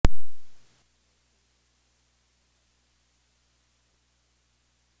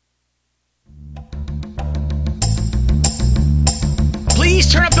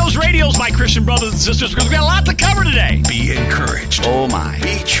those radios, my Christian brothers and sisters, because we got a lot to cover today. Be encouraged. Oh, my.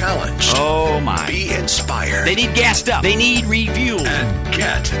 Be challenged. Oh, my. Be inspired. They need gassed up. They need refueled. And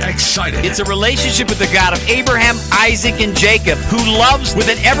get excited. It's a relationship with the God of Abraham, Isaac, and Jacob, who loves with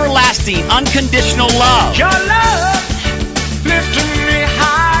an everlasting, unconditional love. Your love lifting me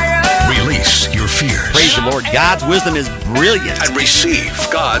higher. Release your fears. Praise the Lord. God's wisdom is brilliant. And receive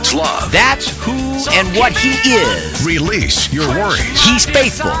God's love. That's who and what He is. Release your worries. He's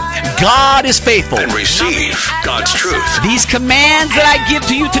faithful. God is faithful. And receive God's truth. These commands that I give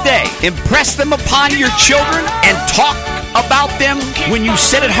to you today, impress them upon your children and talk about them when you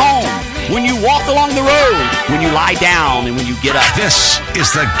sit at home, when you walk along the road, when you lie down, and when you get up. This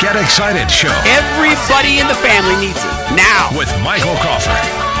is the Get Excited Show. Everybody in the family needs it. Now. With Michael Crawford.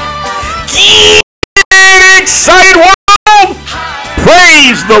 Get excited, world!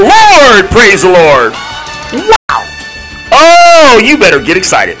 Praise the Lord! Praise the Lord! Wow! Oh, you better get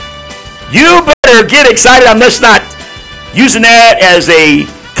excited. You better get excited. I'm just not using that as a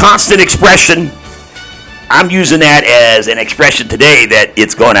constant expression. I'm using that as an expression today that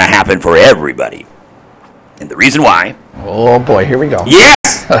it's going to happen for everybody. And the reason why... Oh, boy, here we go. Yes!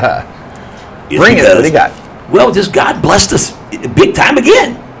 Bring it. What do you got? Well, just God blessed us big time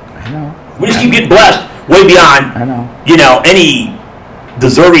again. I know. We just keep getting blessed way beyond, I know. Any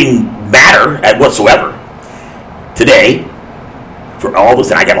deserving matter at whatsoever. Today, for all of us,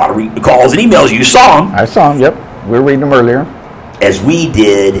 and I got a lot of calls and emails. You saw them. I saw them, yep. We were reading them earlier. As we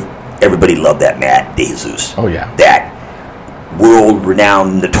did, everybody loved that Matt DeJesus. Oh, yeah. That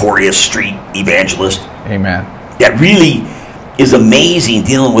world-renowned, notorious street evangelist. Amen. That really is amazing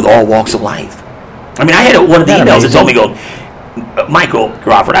dealing with all walks of life. I mean, I had one of the emails that told me, Michael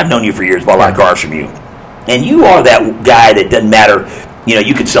Crawford, I've known you for years, bought a lot of cars from you. And you are that guy that doesn't matter,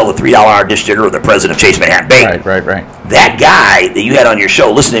 you could sell the $3 hour dish dinner or the president of Chase Manhattan Bank. Right. That guy that you had on your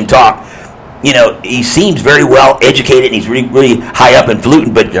show, listen to him talk, he seems very well educated and he's really, really high up and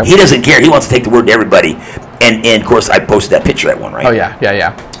fluent, but he doesn't care. He wants to take the word to everybody. And of course, I posted that picture, that one, right? Oh,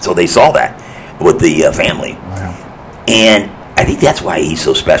 yeah. So they saw that with the family. Wow. And I think that's why he's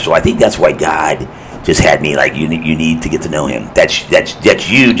so special. I think that's why God just had me like, you need to get to know him. That's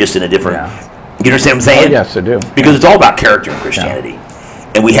you, just in a different... Yeah. You understand what I'm saying? Oh, yes, I do. Because it's all about character in Christianity.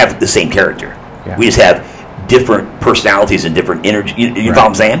 Yeah. And we have the same character. Yeah. We just have different personalities and different energy. You know what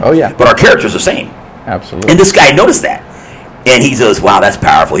I'm saying? Oh, yeah. But our character's the same. Absolutely. And this guy noticed that. And he goes, wow, that's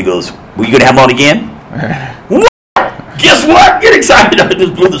powerful. He goes, well, you going to have him on again? Guess what? Get excited. I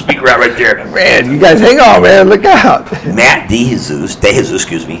just blew the speaker out right there. Man, you guys hang on, man. Look out. Matt DeJesus,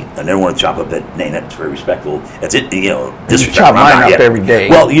 excuse me. I never want to chop up that name. That's very respectful. That's it, disrespectful. You chop mine up every day.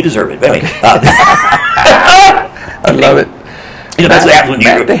 Well, you deserve it. But anyway, I love it. That's what happens when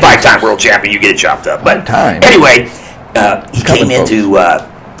you're a 5-time world champion. You get it chopped up. But anyway, he came in to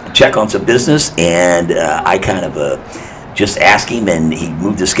check on some business, and I kind of just asked him, and he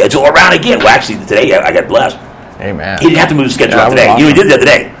moved his schedule around again. Well, actually, today I got blessed. Amen. He didn't have to move his schedule out today. Awesome. He did that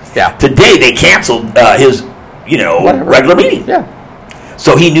today. Yeah. Today they canceled his, regular meeting. Yeah.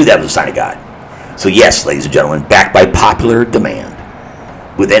 So he knew that was a sign of God. So yes, ladies and gentlemen, backed by popular demand,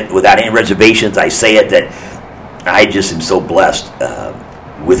 without any reservations, I say it that I just am so blessed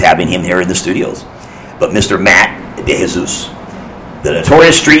with having him here in the studios. But Mr. Matt DeJesus, the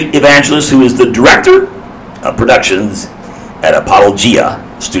notorious street evangelist, who is the director of productions at Apologia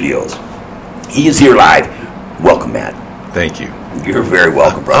Studios, he is here live. Welcome, Matt. Thank you. You're very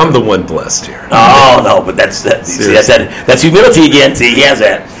welcome, brother. I'm the one blessed here. Oh, no, but that's humility again. See, he has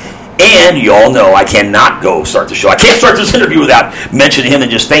that. And you all know I cannot start the show. I can't start this interview without mentioning him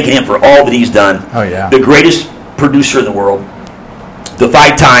and just thanking him for all that he's done. Oh, yeah. The greatest producer in the world. The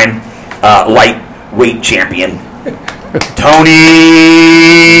 5-time lightweight champion. Tony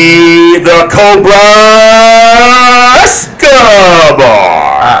the Cobra Escobar.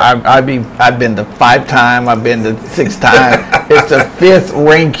 I've been the 5-time. I've been the 6-time. It's the 5th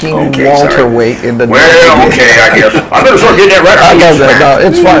ranking welterweight in the. Well, okay, I guess I better start getting that right. I love that. No,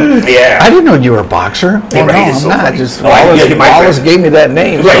 it's fun. Yeah. I didn't know you were a boxer. Yeah, no, I'm so not. funny. Just Wallace gave me that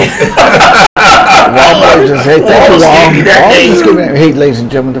name. Right. Wallace just hey, thank you, Wallace. Wall. Hey, ladies and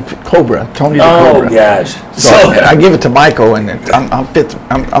gentlemen, the Cobra, Tony the Cobra. Oh gosh. So I give it to Michael, and I'm fifth.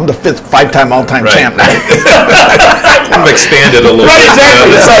 I'm the 5th 5-time all-time champ now. I'm expanded a little bit.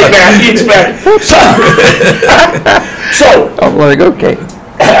 Exactly. It's like that. You expect. So I'm like, okay.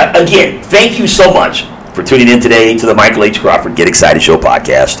 Again, thank you so much for tuning in today to the Michael H. Crawford Get Excited Show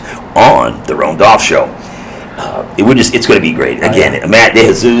podcast on the Roan Dolph Show. It's going to be great. Again, Matt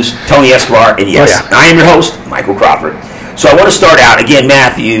DeJesus, Tony Escobar, and yes, I am your host, Michael Crawford. So I want to start out, again,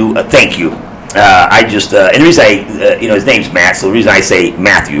 Matthew, thank you I just and the reason his name's Matt, so the reason I say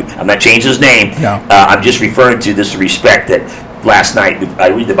Matthew, I'm not changing his name. No. I'm just referring to this respect that last night I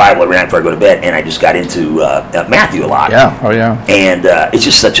read the Bible every night before I go to bed, and I just got into Matthew a lot. Yeah. Oh yeah. And it's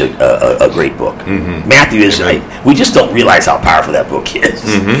just such a great book. Mm-hmm. Matthew is. We just don't realize how powerful that book is.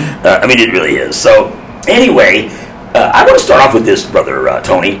 Mm-hmm. I mean, it really is. So anyway, I want to start off with this, Brother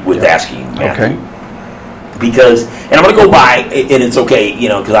Tony, with asking Matthew. Okay. Because, and I'm going to go by, and it's okay,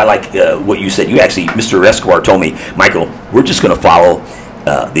 because I like what you said. You actually, Mr. Escobar told me, Michael, we're just going to follow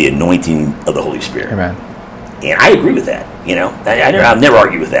the anointing of the Holy Spirit. Amen. And I agree with that, I'll never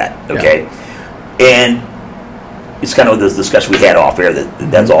argue with that, okay? Yeah. And it's kind of this discussion we had off air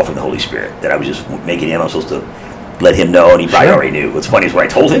that's all from the Holy Spirit, that I was just making him, I'm supposed to let him know, and he probably already knew. What's funny is when I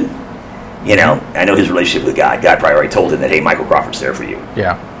told him, I know his relationship with God. God probably already told him that, hey, Michael Crawford's there for you.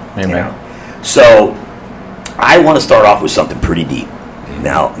 Yeah. Amen. So I want to start off with something pretty deep.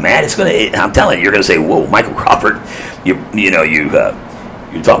 Now, Matt, I'm telling you, you're going to say, whoa, Michael Crawford, you're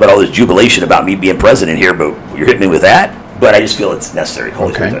talking about all this jubilation about me being president here, but you're hitting me with that? But I just feel it's necessary.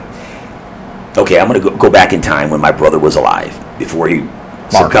 Okay, I'm going to go back in time when my brother was alive, before he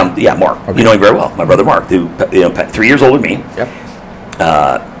succumbed. Yeah, Mark. Okay. You know him very well. My brother Mark, who 3 years older than me. Yep.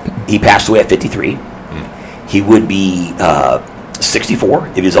 He passed away at 53. He would be 64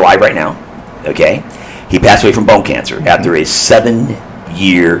 if he was alive right now. Okay. He passed away from bone cancer after a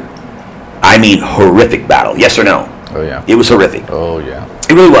 7-year, horrific battle. Yes or no? Oh, yeah. It was horrific. Oh, yeah.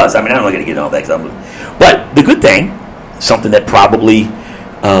 It really was. I'm not going to get into all that. But the good thing, something that probably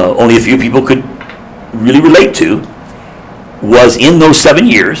only a few people could really relate to, was in those 7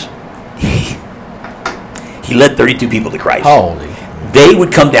 years, he led 32 people to Christ. Holy. They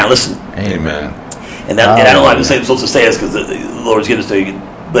would come down. Listen. Amen. And I don't know if I'm supposed to say this because the Lord's given us to you,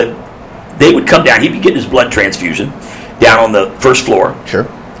 but they would come down. He'd be getting his blood transfusion down on the first floor. Sure.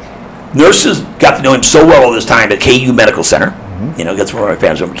 Nurses got to know him so well all this time at KU Medical Center. Mm-hmm. That's where my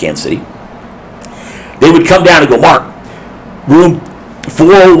family's from, Kansas City. They would come down and go, Mark, room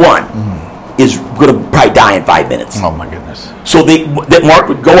 401 is going to probably die in 5 minutes. Oh, my goodness. So that Mark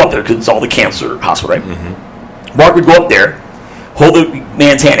would go up there, because it's all the cancer hospital, right? Mm-hmm. Mark would go up there, hold the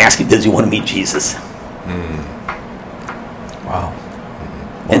man's hand, ask him, does he want to meet Jesus? Wow.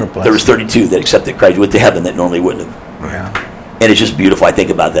 And there was 32 that accepted Christ, went to heaven, that normally wouldn't have. Yeah. And it's just beautiful. I think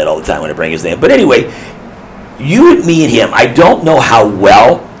about that all the time when I bring his name. But anyway, you and me and him, I don't know how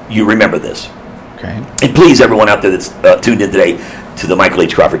well you remember this. Okay. And please, everyone out there that's tuned in today to the Michael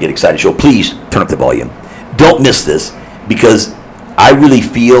H. Crawford Get Excited show, please turn up the volume. Don't miss this, because I really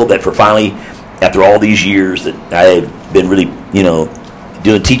feel that for finally, after all these years that I've been really,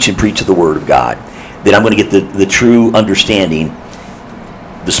 doing teach and preach of the Word of God, that I'm going to get the true understanding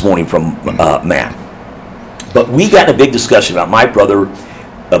this morning from Matt. But we got in a big discussion about my brother,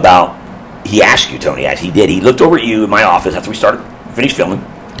 he asked you, Tony, as he did. He looked over at you in my office after we finished filming.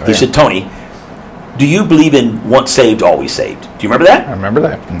 He said, Tony, do you believe in once saved, always saved? Do you remember that? I remember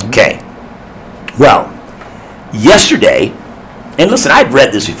that. Mm-hmm. Okay. Well, yesterday, and listen, I've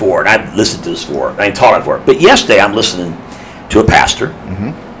read this before, and I've listened to this before, and I taught it before, but yesterday I'm listening to a pastor,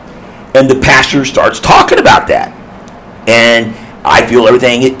 and the pastor starts talking about that. And I feel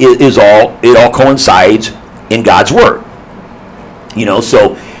everything it all coincides in God's Word.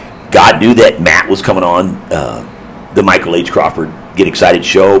 So God knew that Matt was coming on the Michael H. Crawford Get Excited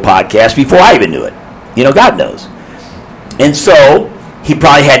show podcast before I even knew it. God knows. And so he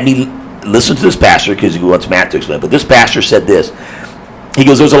probably had me listen to this pastor because he wants Matt to explain. But this pastor said this. He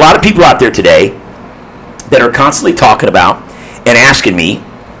goes, there's a lot of people out there today that are constantly talking about and asking me,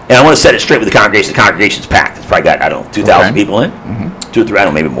 and I want to set it straight with the congregation. The congregation's packed. It's probably got, 2,000 people in. 2 or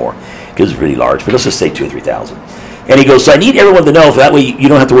 3, maybe more, because it's really large. But let's just say 2,000 or 3,000. And he goes, so I need everyone to know, so that way you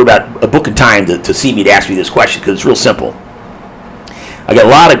don't have to worry about a book and time to see me to ask me this question, because it's real simple. I got a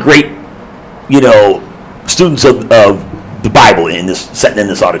lot of great, students of the Bible sitting in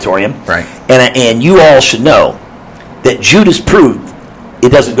this auditorium. Right. And you all should know that Judas proved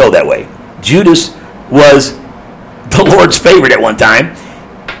it doesn't go that way. Judas was the Lord's favorite at one time,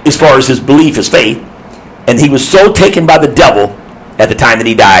 as far as his belief, his faith, and he was so taken by the devil at the time that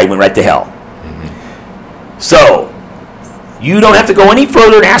he died, went right to hell. Mm-hmm. So you don't have to go any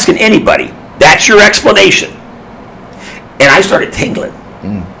further in asking anybody. That's your explanation. And I started tingling.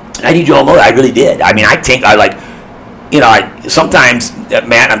 I need you all to know that I really did. Sometimes,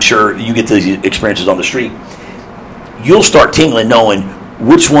 Matt, I'm sure you get these experiences on the street. You'll start tingling knowing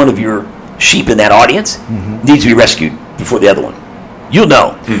which one of your sheep in that audience needs to be rescued before the other one. You'll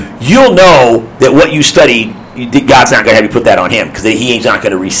know. You'll know that what you studied, God's not going to have you put that on him, because he ain't not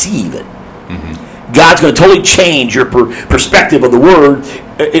going to receive it. God's going to totally change your perspective of the word.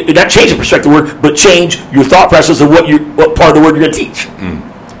 Not change the perspective of the word, but change your thought process of what part of the word you're going to teach.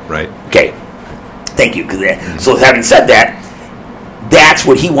 Right. Okay. Thank you. So having said that, that's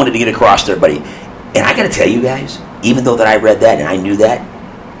what he wanted to get across to everybody. And I got to tell you guys, even though that I read that and I knew that,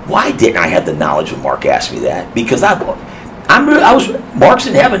 why didn't I have the knowledge when Mark asked me that? Because Mark's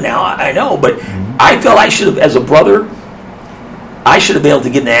in heaven now, I know, but I felt I should have, as a brother, I should have been able to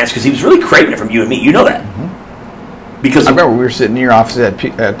get an answer because he was really craving it from you and me. You know that. Because I remember we were sitting in your office at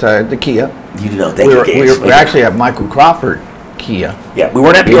the Kia. You know, we actually have Michael Crawford Kia. Yeah, we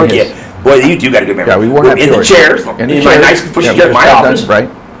weren't at Peoria. Boy, you do got a good memory. Yeah, we weren't at in Peoria. the chairs. In my nice pushy chair in my office. Right.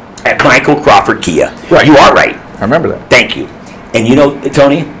 At Michael Crawford Kia. Right. You are right. I remember that. Thank you. And you know,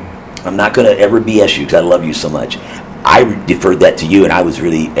 Tony, I'm not going to ever BS you because I love you so much. I deferred that to you, and I was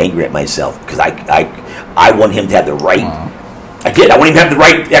really angry at myself because I want him to have the right. I did. I want him to have the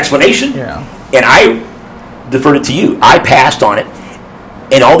right explanation. Yeah. And I deferred it to you. I passed on it,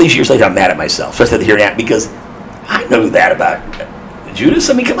 and all these years later, I'm mad at myself. So I said, "Hear that," because I know that about Judas.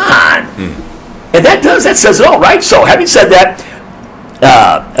 I mean, come on. And that says it all, right? So, having said that,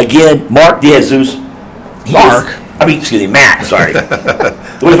 again, Mark DeJesus. Matt. Sorry.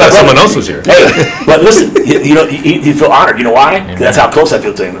 I thought someone else was here. Hey, but listen, you feel honored. You know why? That's how close I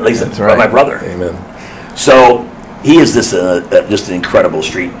feel to him. At least right. My brother. Amen. So he is this just an incredible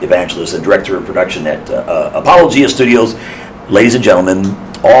street evangelist and director of production at Apologia Studios. Ladies and gentlemen,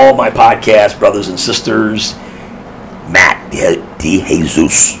 all my podcast brothers and sisters, Matt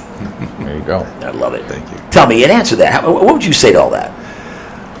DeJesus. There you go. I love it. Thank you. Tell me and answer that. What would you say to all that?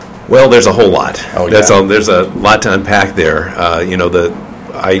 Well, there's a whole lot. Oh, yeah. There's a lot to unpack there.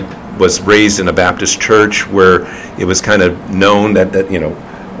 I was raised in a Baptist church where it was kind of known that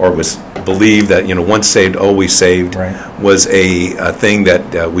or was believed that once saved, always saved, right. was a thing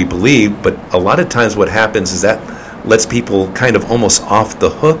that we believed. But a lot of times, what happens is that lets people kind of almost off the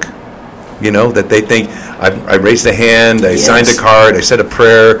hook. That they think I raised a hand, I signed a card, I said a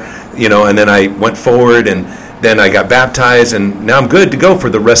prayer, and then I went forward and then I got baptized and now I'm good to go for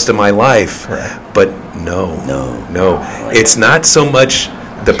the rest of my life. Correct. But no. It's not so much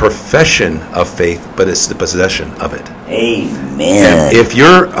the profession of faith, but it's the possession of it. Amen. And if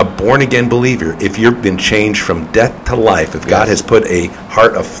you're a born-again believer, if you've been changed from death to life, if God has put a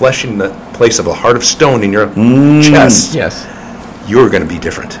heart of flesh in the place of a heart of stone in your chest, you're going to be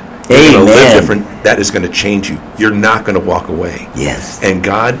different. You're going to live different. That is going to change you. You're not going to walk away. Yes. And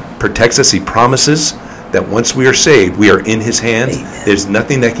God protects us. He promises that once we are saved, we are in His hands. Amen. There's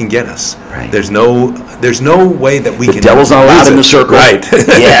nothing that can get us. Right. There's no way that we can. The devil's not allowed in the circle. Right.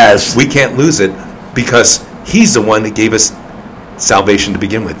 Yes. We can't lose it because He's the one that gave us salvation to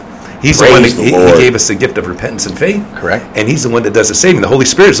begin with. He's Praise the one that He gave us the gift of repentance and faith. Correct. And He's the one that does the saving. The Holy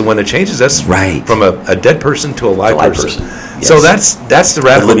Spirit is the one that changes us from a dead person to a live person. Yes. So that's the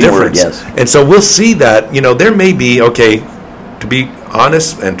radical difference. Word, yes. And so we'll see that, there may be, to be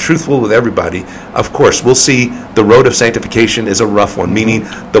honest and truthful with everybody, of course, we'll see the road of sanctification is a rough one, meaning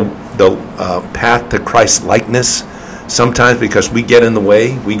the path to Christ likeness. Sometimes because we get in the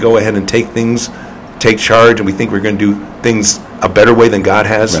way, we go ahead and take charge, and we think we're going to do things a better way than God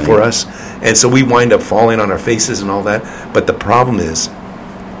has for us. And so we wind up falling on our faces and all that. But the problem is,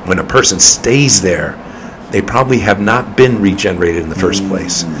 when a person stays there, they probably have not been regenerated in the first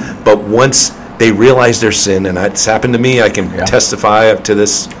place. But once they realize their sin, and it's happened to me, I can testify up to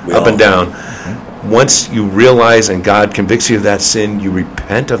this up and down. Once you realize and God convicts you of that sin, you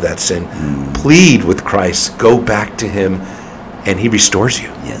repent of that sin, plead with Christ, go back to Him, and He restores you.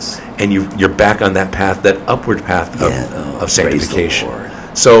 Yes. And you're back on that path, that upward path of sanctification. Praise the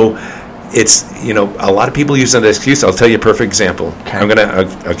Lord. So it's, a lot of people use that excuse. I'll tell you a perfect example.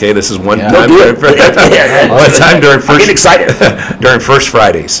 Okay. This is one time. One time during during First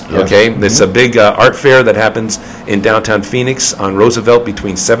Fridays. Okay, it's a big art fair that happens in downtown Phoenix on Roosevelt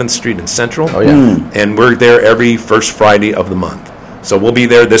between 7th Street and Central. Oh yeah. And we're there every first Friday of the month. So we'll be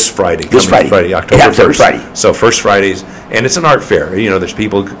there this Friday. Friday, October 1st. Friday. So first Fridays, and it's an art fair. There's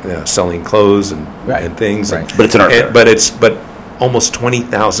people selling clothes and things. Right. But it's an art fair. But almost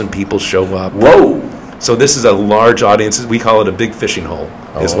 20,000 people show up. Whoa. So this is a large audience. We call it a big fishing hole,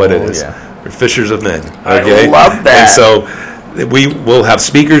 is what it is. Yeah. We're fishers of men. Okay? I love that. And so we will have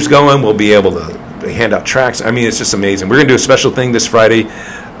speakers going. We'll be able to hand out tracts. I mean, it's just amazing. We're going to do a special thing this Friday.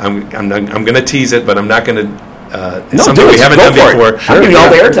 I'm going to tease it, but I'm not going to. It's something we haven't done before. Sure. I'll give you all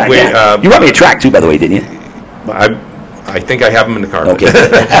the airtime. You brought me a track too, by the way, didn't you? I think I have them in the car. Okay.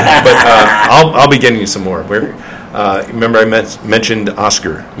 But I'll be getting you some more. Remember I mentioned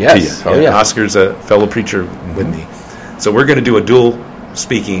Oscar to you. Yes. Oh, yeah. Oscar's a fellow preacher with me. So we're going to do a dual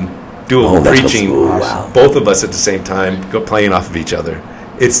speaking dual Oh, that's preaching, cool. Wow. both of us at the same time, playing off of each other.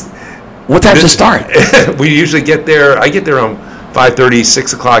 It's What time's it start? we usually get there. I get there on 5:30,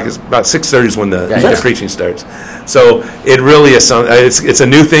 6 o'clock. It's about 6:30 is when the preaching starts. So it really is it's a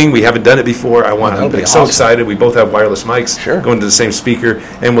new thing. We haven't done it before. I'm so excited. We both have wireless mics going to the same speaker,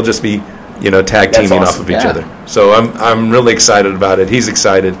 and we'll just be tag teaming off of each other. So I'm really excited about it. He's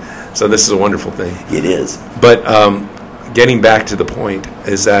excited. So this is a wonderful thing. It is. But getting back to the point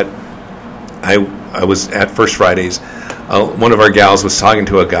is that I was at First Fridays. One of our gals was talking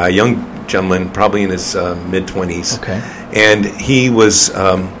to a guy, a young gentleman, probably in his mid-20s. Okay. And he was,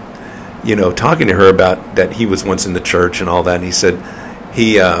 talking to her about that he was once in the church and all that. And he said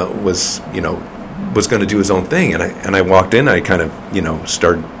he was going to do his own thing. And I walked in. I kind of,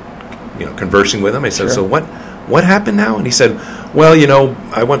 started, conversing with him. I said, "So what happened now?" And he said, "Well,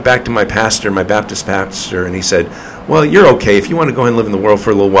 I went back to my Baptist pastor, and he said, well, you're okay if you want to go ahead and live in the world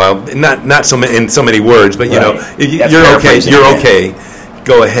for a little while. Not so in so many words, but you're okay. You're okay.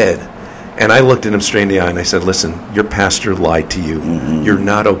 Go ahead." And I looked at him straight in the eye and I said, "Listen, your pastor lied to you. Mm-hmm. You're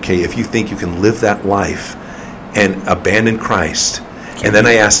not okay if you think you can live that life and abandon Christ." And then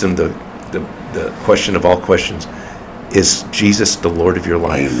I asked him the question of all questions: is Jesus the Lord of your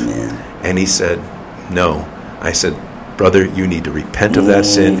life? Amen. And he said, "No." I said, "Brother, you need to repent of that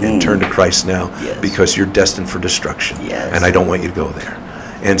sin and turn to Christ now, because you're destined for destruction, and I don't want you to go there."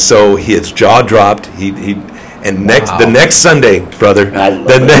 And so his jaw dropped. The next Sunday, brother,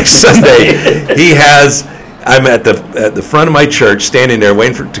 next Sunday, I'm at the front of my church, standing there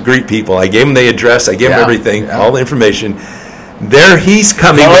waiting to greet people. I gave him the address. I gave him everything, all the information. There he's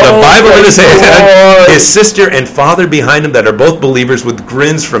coming with a Bible in his hand, his sister and father behind him that are both believers with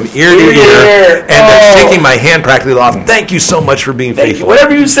grins from ear to ear, and they're shaking my hand practically off. "Thank you so much for being faithful."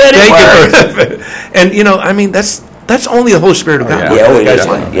 Whatever you said, thank you. And that's only the Holy Spirit of God.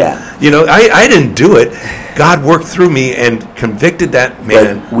 I didn't do it. God worked through me and convicted that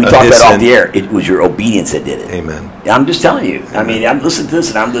man. But we talked about off the air. It was your obedience that did it. Amen. I'm just telling you. I mean, I'm listening to this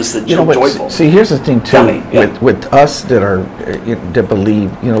and I'm just joyful. See, here's the thing too. With us that are that believe,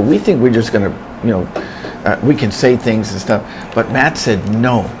 we think we're just going to, we can say things and stuff. But Matt said,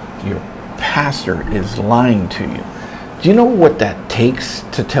 no, your pastor is lying to you. Do you know what that takes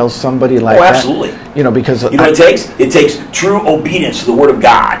to tell somebody like that? Absolutely. Because what it takes? It takes true obedience to the Word of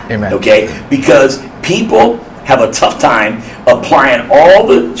God. Amen. Okay? Because people have a tough time applying all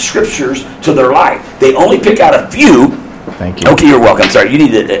the scriptures to their life. They only pick out a few. Thank you. Okay, you're welcome. Sorry, you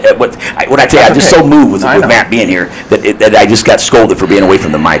need to. When I tell you, I'm just so moved with Matt being here that I just got scolded for being away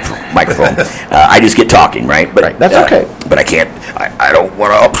from the microphone. I just get talking, right? But that's okay. But I can't. I don't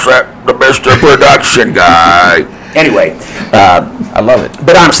want to upset the Mr. Production guy. Anyway, I love it.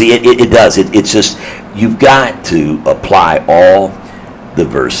 But honestly, it does. It's just you've got to apply all the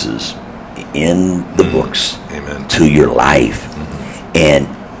verses in the books to your life. Mm-hmm. And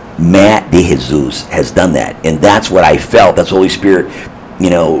Matt De Jesus has done that. And that's what I felt. That's the Holy Spirit,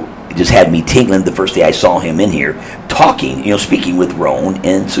 it just had me tingling the first day I saw him in here talking, speaking with Roan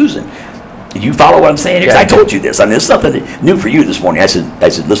and Susan. Did you follow what I'm saying here? Because I told you this. I mean, it's something new for you this morning. I said,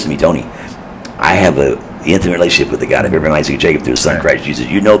 listen to me, Tony. I have the intimate relationship with the God of Abraham, Isaac, and Jacob through his son, Christ Jesus.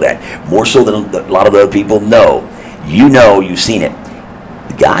 You know that. More so than a lot of the other people know. You've seen it.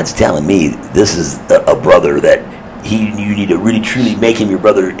 God's telling me this is a brother that you need to really, truly make him your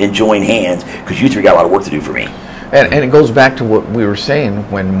brother and join hands, because you three got a lot of work to do for me. And it goes back to what we were saying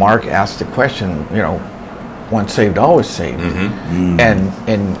when Mark asked the question, once saved, always saved. Mm-hmm.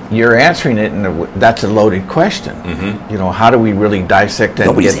 And you're answering it, and that's a loaded question. Mm-hmm. How do we really dissect that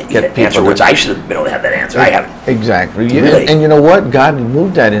and get people answer, which I should have been able to have that answer. I haven't. Exactly. Really? And you know what? God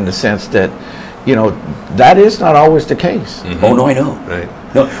moved that in the sense that, that is not always the case. Mm-hmm. Oh, no, I know. Right.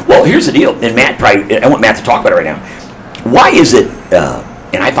 No. Well, here's the deal, and I want Matt to talk about it right now. Why is it,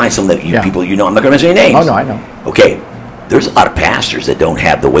 and I find some that people, I'm not going to mention any names. Oh, no, I know. Okay. There's a lot of pastors that don't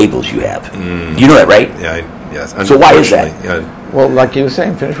have the labels you have. Mm. You know that, right? Yeah, yes. So why is that? Yeah. Well, like you were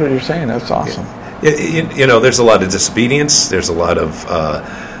saying, finish what you're saying. That's awesome. There's a lot of disobedience. There's a lot of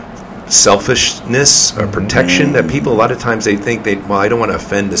selfishness or protection that people, a lot of times they think I don't want to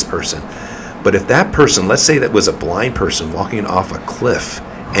offend this person. But if that person, let's say that was a blind person walking off a cliff,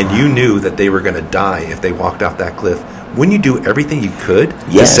 and you knew that they were going to die if they walked off that cliff, wouldn't you do everything you could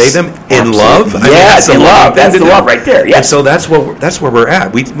to save them in love? Yes, in love. That's the love right there. Yes. And so that's where we're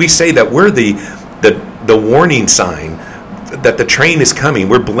at. We say that we're the warning sign that the train is coming.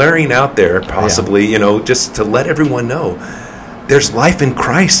 We're blaring out there, possibly, just to let everyone know there's life in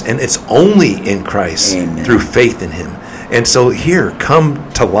Christ, and it's only in Christ. Amen. Through faith in Him. And so here,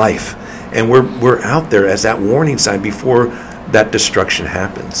 come to life. And we're out there as that warning sign before that destruction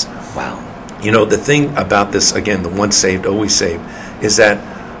happens. Wow. You know, the thing about this, again, the once saved, always saved, is that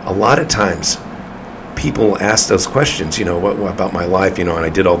a lot of times people ask those questions, you know, what about my life, you know, and I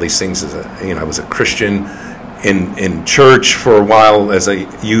did all these things as a, you know, I was a Christian in church for a while as a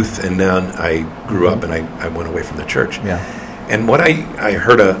youth, and then I grew up and I went away from the church. Yeah. And what I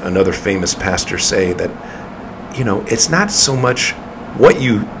heard another famous pastor say that, you know, it's not so much what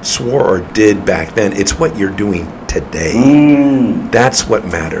you swore or did back then, it's what you're doing today. That's what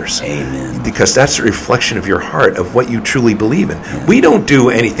matters. Amen. Because that's a reflection of your heart, of what you truly believe in. Yeah. We don't do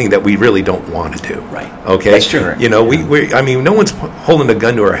anything that we really don't want to do. Right. Okay? That's true. You know, I mean, no one's holding a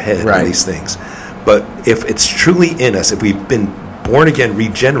gun to our head on these things. But if it's truly in us, if we've been born again,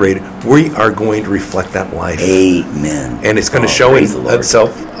 regenerated, we are going to reflect that life. Amen. And it's going to show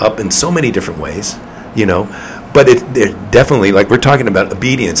itself up in so many different ways, you know. But they're definitely, like we're talking about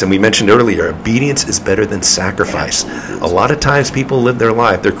obedience, and we mentioned earlier, obedience is better than sacrifice. A lot of times people live their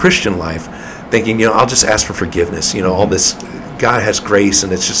life, their Christian life, thinking, you know, I'll just ask for forgiveness. You know, all this, God has grace,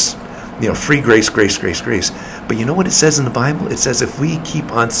 and it's just, you know, free grace, grace, grace, grace. But you know what it says in the Bible? It says if we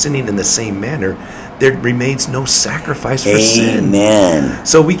keep on sinning in the same manner, there remains no sacrifice for sin. Amen.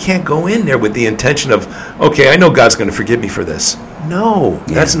 So we can't go in there with the intention of, okay, I know God's going to forgive me for this. No,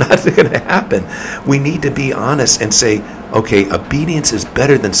 that's not going to happen. We need to be honest and say, okay, obedience is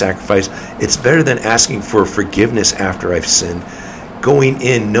better than sacrifice. It's better than asking for forgiveness after I've sinned. Going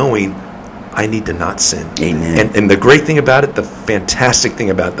in knowing I need to not sin. Amen. And the great thing about it, the fantastic thing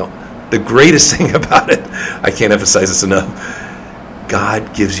about it, the greatest thing about it, I can't emphasize this enough,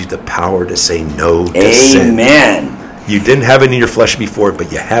 God gives you the power to say no to sin. Amen. You didn't have it in your flesh before,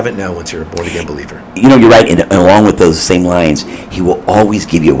 but you have it now once you're a born-again believer. You know, you're right. And along with those same lines, he will always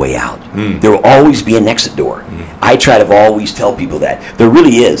give you a way out. There will always be an exit door. I try to always tell people that. There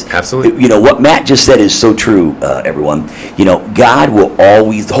really is. Absolutely. You know, what Matt just said is so true, everyone. You know, God will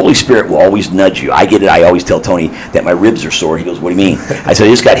always, the Holy Spirit will always nudge you. I get it. I always tell Tony that my ribs are sore. He goes, what do you mean? I said, I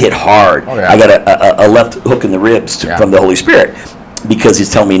just got hit hard. Oh, yeah. I got a left hook in the ribs from the Holy Spirit because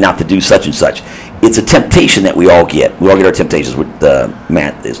he's telling me not to do such and such. It's a temptation that we all get. We all get our temptations, what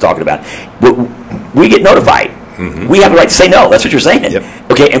Matt is talking about. But we get notified. We have the right to say no. That's what you're saying.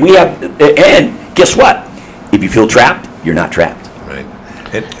 Yep. Okay, and guess what? If you feel trapped, you're not trapped. Right.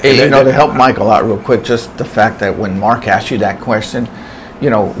 Hey, you know, to help Michael out real quick, just the fact that when Mark asked you that question, you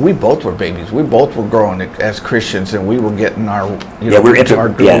know, we both were babies. We both were growing as Christians, and we were getting our, you know, we're into our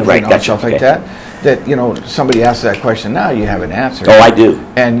yeah, right, and stuff like that. That, you know, somebody asks that question now, you have an answer. Oh, I do.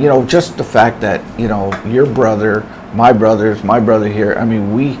 And, you know, just the fact that, you know, your brother, my brother here, I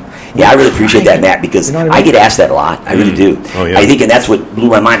mean, I really appreciate that, Matt, because you know what I I mean? get asked that a lot. I really do. Oh, yeah. I think, and that's what blew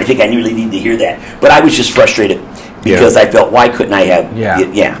my mind. I think I really needed to hear that. But I was just frustrated because I felt, why couldn't I have...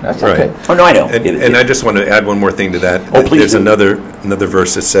 Yeah. That's right. okay. Oh, no, I know. And I just want to add one more thing to that. Oh, please There's do. another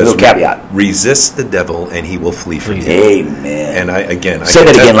verse that says, little caveat. resist the devil and he will flee from you. Amen. And I Say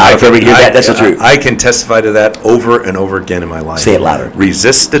that again loud for everybody to hear that. That's the truth. I can testify to that over and over again in my life. Say it louder.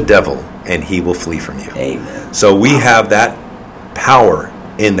 Resist the devil and he will flee from you. Amen. So we have that power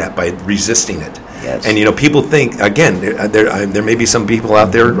in that by resisting it. Yes. And, you know, people think, again, there may be some people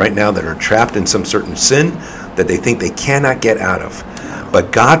out there right now that are trapped in some certain sin that they think they cannot get out of.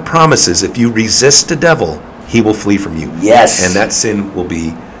 But God promises if you resist the devil, he will flee from you. Yes. And that sin will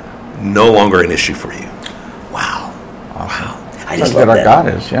be no longer an issue for you. Wow. I That's just what love our that. God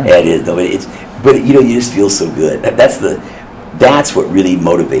is, yeah. Yeah, it is, though. But you know, you just feel so good. That's what really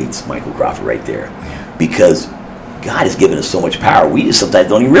motivates Michael Crawford right there. Because God has given us so much power. We just sometimes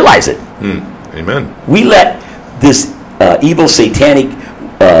don't even realize it. Amen. We let this evil, satanic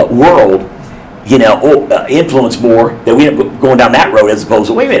world, you know, influence more, that we end up going down that road as opposed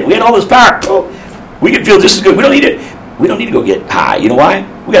to, wait a minute, we had all this power. Oh, we can feel just as good. We don't need it. We don't need to go get high. You know why?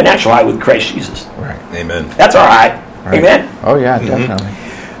 We got a natural high with Christ Jesus. Right. Amen. That's our high. Right. Amen. Oh, yeah,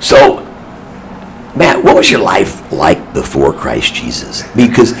 definitely. So, Matt, what was your life like before Christ Jesus?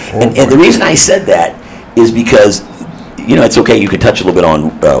 Because, and the reason I said that is because, you know, it's okay. You can touch a little bit on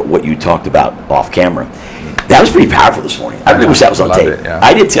what you talked about off camera. That was pretty powerful this morning. I really wish that was on tape. It, yeah.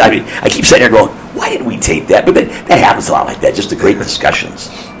 I did too. I mean, I keep sitting there going, why didn't we tape that? But that happens a lot like that. Just the great discussions,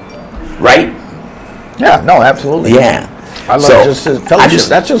 right? Yeah, no, absolutely. Yeah. I love just the fellowship.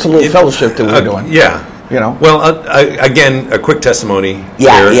 That's just a little fellowship that we're doing. Yeah. You know? Well, again, a quick testimony.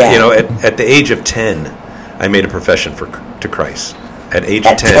 Yeah, here. yeah. You know, at the age of 10, I made a profession to Christ. At age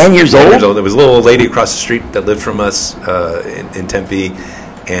At of 10. 10 years old? There was a little old lady across the street that lived from us in Tempe,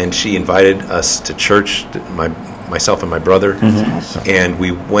 and she invited us to church, myself and my brother. Awesome. And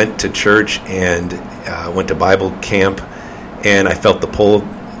we went to church and went to Bible camp, and I felt the pull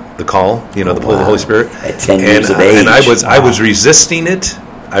the call, the pull of the Holy Spirit. At 10 years of age. And I was resisting it.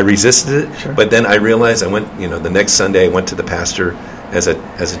 I resisted it, Sure. but then I realized I went, the next Sunday I went to the pastor as a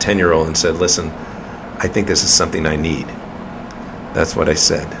 10-year-old and said, "Listen, I think this is something I need." That's what I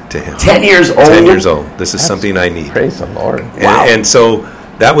said to him. 10 years old? 10 years old. This is something I need. Praise the Lord. Wow. And so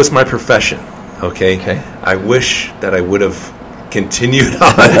that was my profession, okay? Okay. I wish that I would have continued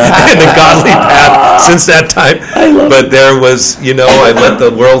on in the godly path since that time. But there was, I let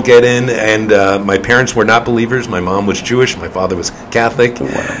the world get in, and my parents were not believers. My mom was Jewish. My father was Catholic.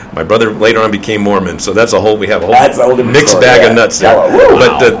 My brother later on became Mormon. So that's we have a That's a whole whole different mixed story, bag yeah. of nuts there. Woo.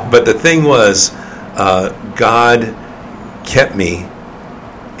 But the thing was, God kept me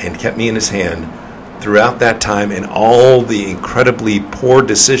in His hand throughout that time, and all the incredibly poor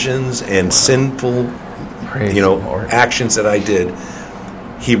decisions and sinful Praise the Lord. actions that I did,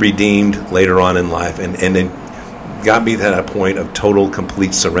 He redeemed later on in life, and then got me to that point of total,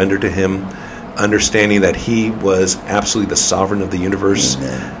 complete surrender to Him, understanding that He was absolutely the sovereign of the universe,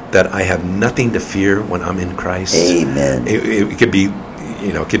 that I have nothing to fear when I'm in Christ. Amen. It could be,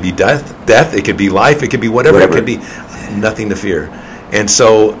 it could be death, it could be life, it could be whatever. It could be nothing to fear. And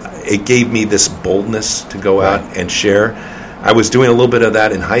so it gave me this boldness to go out and share. I was doing a little bit of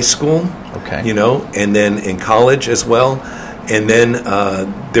that in high school, Okay. and then in college as well. And then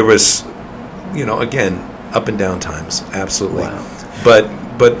there was, again, up and down times, absolutely. Wow.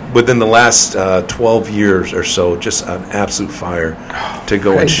 But within the last 12 years or so, just an absolute fire to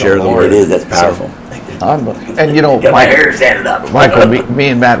go and Praise share the the Lord. It word. is. That's powerful. And Got my hair standing up. Michael, me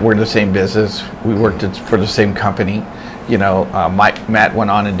and Matt were in the same business. We worked for the same company. Matt went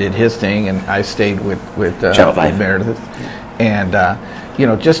on and did his thing, and I stayed with Channel 5. Meredith. And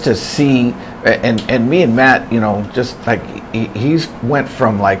just to see, and me and Matt, just like he's went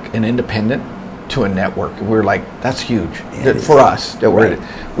from like an independent to a network. We're like, that's huge for us. That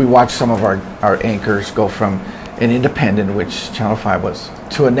we watched some of our anchors go from an independent, which Channel 5 was,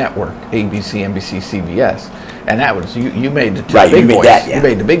 to a network, ABC, NBC, CBS. And that was, you made the big boys. You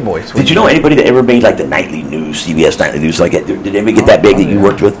made the big boys. Did you know anybody that ever made like the nightly news, CBS nightly news like that? Did anybody get that big that you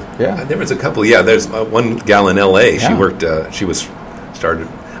worked with? Yeah. There was a couple. Yeah, there's one gal in L.A. She Yeah. worked. She was started.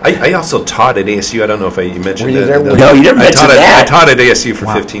 I also taught at ASU. I don't know if you mentioned Were you that. there? No, you didn't mention that. I taught at ASU for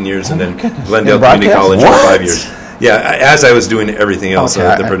Wow. 15 years, Oh and my then goodness. Glendale In Community broadcast? College for What? 5 years. Yeah, as I was doing everything else,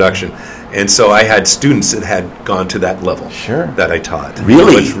 Okay, the production. And so I had students that had gone to that level. Sure. That I taught.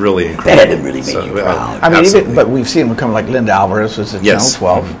 Really? Which really That incredible. had to really make you proud. I mean, absolutely. but we've seen them come like Linda Alvarez was at Yes.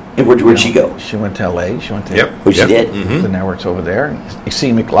 Channel 12. And where'd she go? She went to LA. She went to Yep. Which she Yep. did? the networks over there.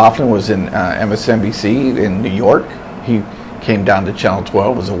 C. McLaughlin was in MSNBC in New York. He came down to Channel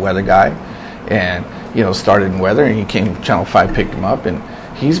 12, was a weather guy, and started in weather. And he came. Channel 5 picked him up, and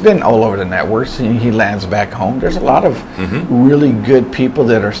he's been all over the networks. And he lands back home. There's a lot of really good people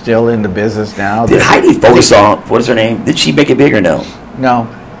that are still in the business now. Did Heidi Fogasaw, what is her name? Did she make it big or no? No,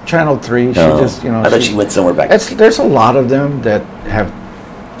 Channel 3. No. She just I thought she went somewhere back. There's a lot of them that have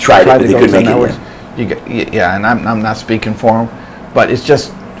Tried it, tried but to they go couldn't to make it. networks. Yeah. Yeah, and I'm not speaking for them, but it's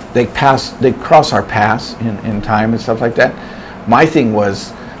just they cross our paths in time and stuff like that. My thing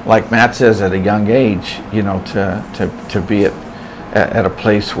was, like Matt says, at a young age, to be at a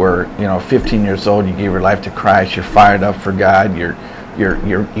place where 15 years old, you gave your life to Christ, you're fired up for God, you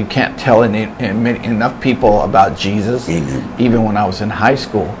can't tell enough people about Jesus. Amen. Even when I was in high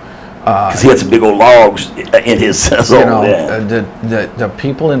school. Because he had some big old logs in his soul. The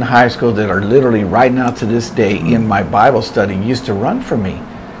people in high school that are literally right now to this day in my Bible study used to run from me.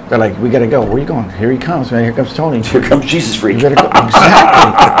 They're like, we got to go. Where are you going? Here he comes, man. Here comes Tony. Here comes Jesus freak. You gotta go.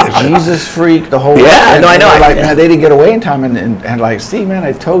 Exactly. Jesus freak, the whole Yeah, and no, I know. Like, man, they didn't get away in time. And like, see, man,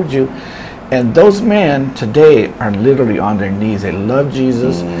 I told you. And those men today are literally on their knees. They love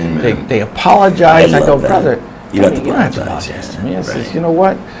Jesus. They apologize. I I go, love that. brother, You don't have to don't have to apologize, apologize yeah. to me. I says, Right. you know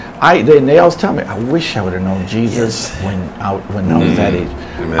what? They always tell me, I wish I would have known Jesus when I was that age.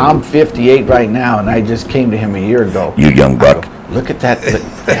 Amen. I'm 58 right now, and I just came to him a year ago. You young buck. Look at that!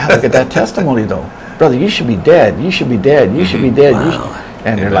 Look at that testimony, though, brother. You should be dead. You should be dead. You should be dead.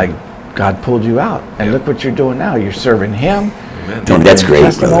 And they're like, God pulled you out, and look what you're doing now. You're serving Him. Amen. Dude, that's great,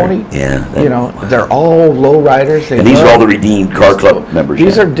 Testimony. brother. Yeah. They're all low riders. And these are all the redeemed car club members.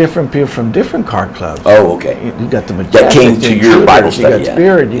 These yeah. are different people from different car clubs. Oh, okay. You got the Majestic, came to your Intruders, Bible You study, got yeah.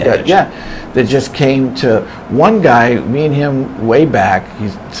 Spirit. You Yeah, got that just came to one guy. Me and him way back.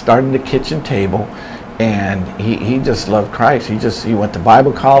 He's starting the kitchen table, and he just loved Christ. He went to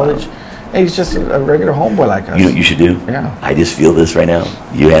Bible college. And he's just a regular homeboy like us. You know what you should do? Yeah. I just feel this right now.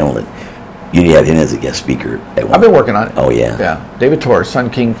 You handle it. You need to have him as a guest speaker. I've been working on it. Oh, yeah. Yeah. David Torres,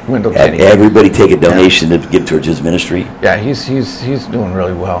 Sun King, Wendell Have Kenny. everybody take a donation to give towards his ministry. Yeah, he's doing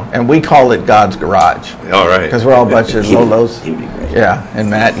really well. And we call it God's Garage. All right. Because we're all a bunch of He would- Lolos. he would be great. Yeah, and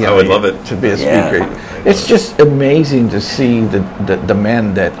Matt, I would love it. to be a Yeah. speaker. It's just amazing to see the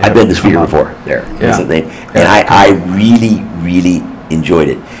men that I've been the come speaker up. before there. Yeah. That's the thing. And I really, really enjoyed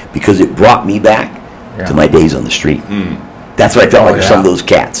it because it brought me back Yeah. to my days on the street. That's what I felt Oh, like with some of yeah. those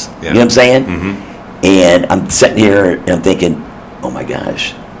cats. Yeah. You know what I'm saying? And I'm sitting here and I'm thinking, oh my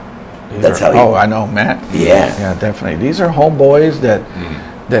gosh, that's how he... Oh, I know, Matt. Yeah. Yeah, definitely. These are homeboys that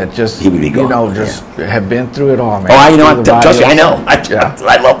just, He would be gone, just have been through it all, man. Oh, I know. Through the Trust me, I know. violence.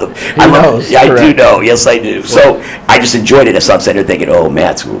 I love them. I love knows, them. Yeah, I do correct. know. Yes, I do. So I just enjoyed it. So I'm sitting there thinking, oh,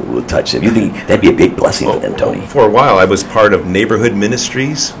 Matt's will touch them. You think that'd be a big blessing for them, Tony? For a while, I was part of Neighborhood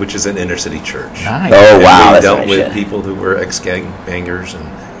Ministries, which is an inner city church. Nice. Oh, And wow. we That's dealt nice, with yeah. people who were ex-gangbangers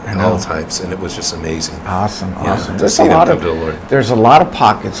and all types, and it was just amazing. Awesome. to There's see a them lot come of to the Lord. there's a lot of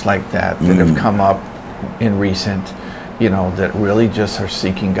pockets like that have come up in recent, that really just are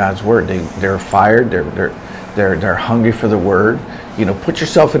seeking God's word. They're fired. They're hungry for the word. Put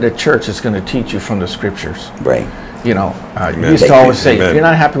yourself in a church that's going to teach you from the scriptures. Right. You used to always say, Amen. if you're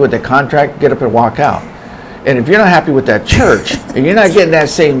not happy with the contract, get up and walk out. And if you're not happy with that church and you're not getting that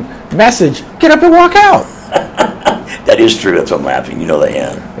same message, get up and walk out. That is true. That's why I'm laughing. You know that,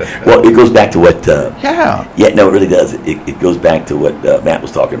 yeah. Well, it goes back to what... Yeah. Yeah, no, it really does. It goes back to what Matt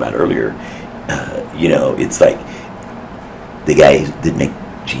was talking about earlier. It's like the guy did make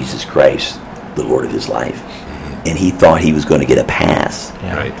Jesus Christ the Lord of his life. And he thought he was going to get a pass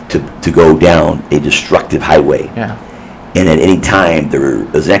Yeah. Right. to go down a destructive highway. Yeah. And at any time, there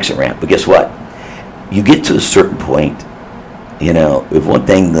is an exit ramp. But guess what? You get to a certain point, if one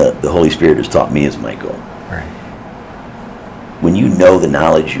thing the Holy Spirit has taught me is, Michael, Right. when you know the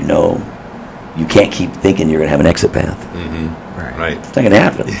knowledge you know, you can't keep thinking you're going to have an exit path. Right. It's not going to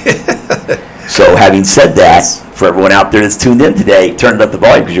happen. So having said that, for everyone out there that's tuned in today, turn up the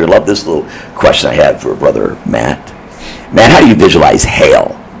volume because you're going to love this little question I have for brother Matt. Matt, how do you visualize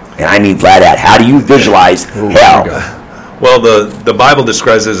hell? And I mean flat out, how do you visualize hell? Well, the Bible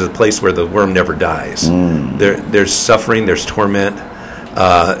describes it as a place where the worm never dies. There's suffering, there's torment.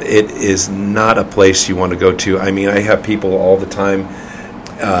 It is not a place you want to go to. I mean, I have people all the time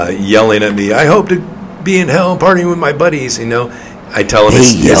yelling at me, I hope to be in hell partying with my buddies, I tell them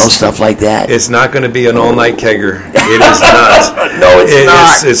They yell stuff like that? It's not going to be an all-night kegger. It is not. No, it's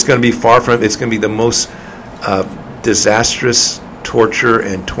not. It's going to be far from. It's going to be the most disastrous torture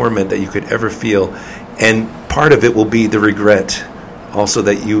and torment that you could ever feel, and part of it will be the regret, also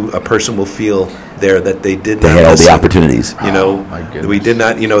that a person will feel there that they did They not had all the listen. opportunities. my goodness. We did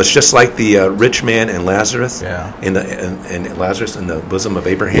not. It's just like the rich man and Lazarus. Yeah. And Lazarus in the bosom of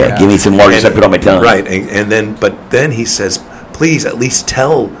Abraham. Yeah, give me some water so I put on my tongue. Right, and then he says, please at least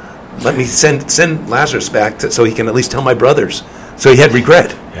let me send Lazarus back so he can at least tell my brothers. So he had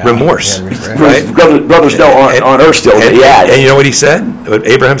regret, remorse, he had regret. right? Brothers still on earth still. And you know what he said? What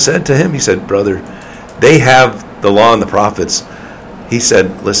Abraham said to him? He said, brother, they have the law and the prophets. He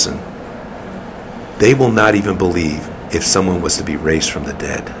said, listen, they will not even believe if someone was to be raised from the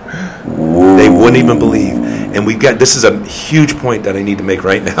dead. They wouldn't even believe. And this is a huge point that I need to make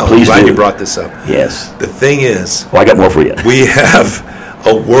right now. Please I'm glad do. you brought this up. Yes. The thing is, Well, I got more for you. we have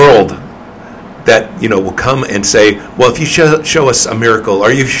a world that will come and say, well, if you show us a miracle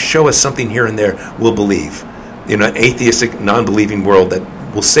or you show us something here and there, we'll believe. An atheistic, non-believing world that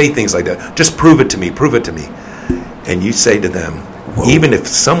will say things like that. Just prove it to me. And you say to them, even if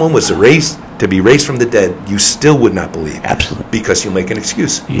someone was to be raised from the dead, you still would not believe. Absolutely. Because you'll make an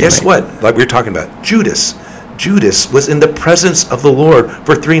excuse. You're Guess right. what? Like we were talking about, Judas was in the presence of the Lord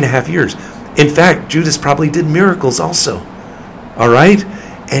for 3.5 years. In fact, Judas probably did miracles also. All right?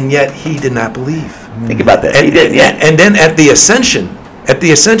 And yet he did not believe. Think about that. And, He did, yeah. and then at the ascension,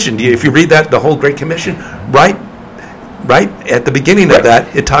 if you read that, the whole Great Commission, right at the beginning of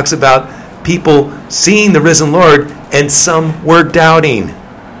that, it talks about people seeing the risen Lord, and some were doubting.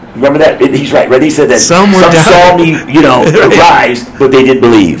 Remember that? He's right. He said that Some were saw me, Right. rise, but they didn't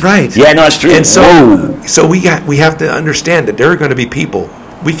believe. Right. Yeah, no, it's true. And Whoa. so we have to understand that there are going to be people.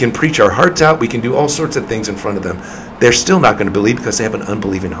 We can preach our hearts out. We can do all sorts of things in front of them. They're still not going to believe because they have an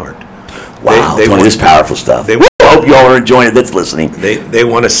unbelieving heart. Wow, They Tony, want- this is powerful stuff. they- I hope you all are enjoying it that's listening. They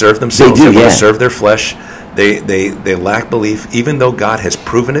want to serve themselves. They do, want yeah. to serve their flesh. They lack belief, even though God has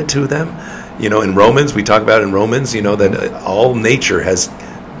proven it to them. In Romans, we talk about in Romans, that all nature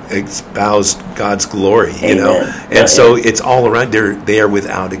espouse God's glory, you know. Amen. And so it's all around. They are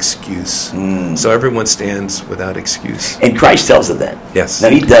without excuse. So everyone stands without excuse. And Christ tells them that. Yes. Now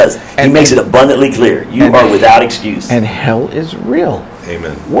he does. He makes it abundantly clear. You and- are without excuse. And hell is real.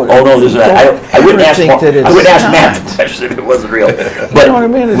 Amen. What- Oh no, there's I wouldn't ever ask. think that it's I wouldn't ask not. Matt the question if it wasn't real. But know what I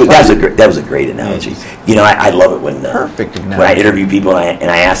mean? It's that was a great analogy. You know, I love it when Perfect when I analogy. interview people and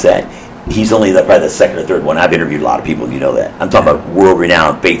I ask that. He's only probably the second or third one. I've interviewed a lot of people, and you know that. I'm talking about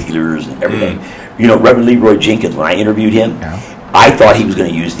world-renowned faith healers and everything. You know, Reverend Leroy Jenkins, when I interviewed him, I thought he was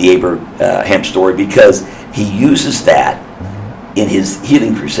going to use the Abraham story because he uses that in his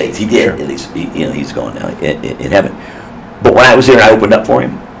healing crusades. He did. At least, he's gone now in heaven. But when I was there and I opened up for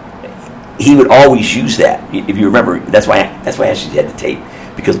him, he would always use that. If you remember, that's why I actually had the tape,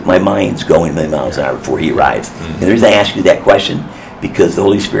 because my mind's going a million miles an hour before he arrives. And the reason I asked you that question, because the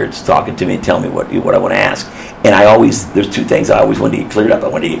Holy Spirit's talking to me and telling me what I want to ask. And there's two things I always wanted to get cleared up. I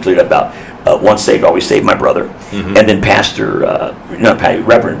wanted to get cleared up about once saved, always saved, my brother. And then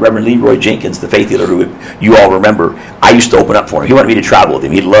Reverend Leroy Jenkins, the faith healer who you all remember, I used to open up for him. He wanted me to travel with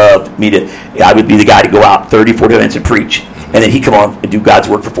him. He loved me I would be the guy to go out 30, 40 minutes and preach. And then he'd come on and do God's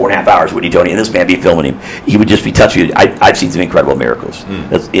work for 4.5 hours, would he, Tony? And this man be filming him. He would just be touching you. I've seen some incredible miracles.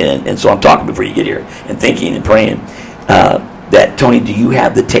 And so I'm talking before you get here and thinking and praying. That, Tony, do you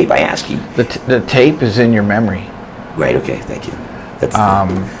have the tape? I asked you. The tape is in your memory. Right, okay, thank you. That's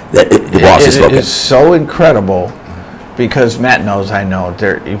the boss is It spoken. is so incredible because Matt knows, I know.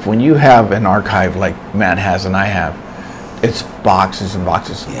 When you have an archive like Matt has and I have, it's boxes and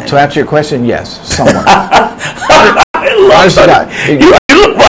boxes. Yeah. To answer your question, yes, somewhere. I love Honest to God. You look,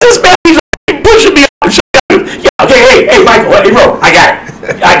 this man, he's pushing me out. Yeah, okay, hey, Michael, hey, bro, I got it.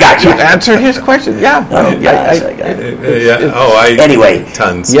 To answer his question, yeah. Oh, gosh, I got it. Anyway.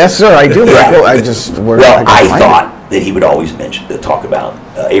 Tons. Yes, sir, I do. Yeah. Well, I thought that he would always talk about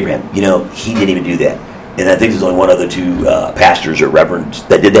Abraham. You know, he didn't even do that. And I think there's only one other two pastors or reverends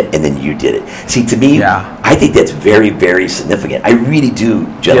that did that, and then you did it. See, to me, I think that's very, very significant. I really do,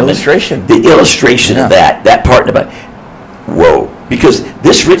 gentlemen. The illustration of that part about, whoa. Because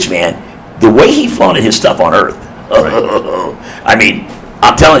this rich man, the way he flaunted his stuff on earth, I mean,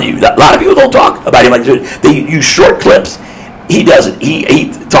 I'm telling you, a lot of people don't talk about him like this. They use short clips. He doesn't.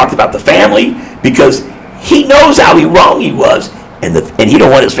 He talked about the family because he knows how wrong he was, and he don't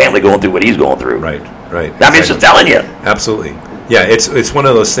want his family going through what he's going through. Right. I'm just telling you. Absolutely. Yeah, it's one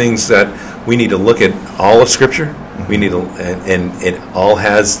of those things that we need to look at all of Scripture. We need to, and it all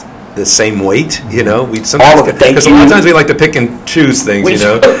has the same weight, you know. Because a lot of times we like to pick and choose things, you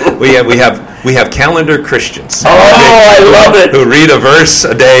know. we have calendar Christians. Oh, I love it. Who read a verse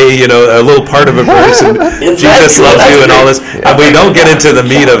a day, you know, a little part of a verse, and Jesus loves you and all this. And we don't get into the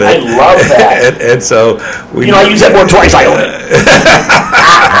meat of it. I love that. and so I use that word twice. I own it.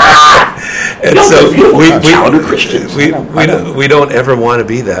 And so calendar Christians. we don't ever want to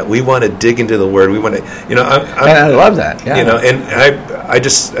be that. We want to dig into the Word. We want to, and I love that. Yeah. You know, and I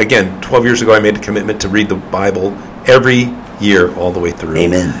just, again, 12 years ago, I made a commitment to read the Bible every year all the way through.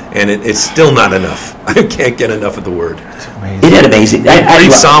 Amen. And it's still not enough. I can't get enough of the Word. Isn't that amazing?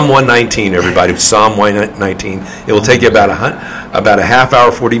 Read Psalm 119, everybody. Psalm 119. It will take you about a half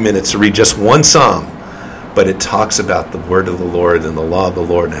hour, 40 minutes to read just one psalm. But it talks about the word of the Lord and the law of the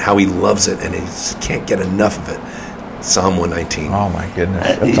Lord and how he loves it, and he can't get enough of it. Psalm 119. Oh my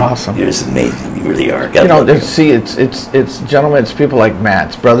goodness, that's awesome. You're just amazing. You really are. It's gentlemen, it's people like Matt,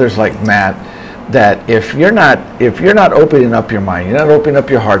 it's brothers like Matt, that if you're not opening up your mind, you're not opening up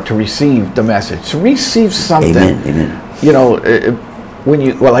your heart to receive the message, to receive something. Amen. You know,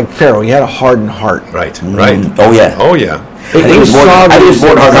 like Pharaoh, he had a hardened heart. Right. Oh yeah.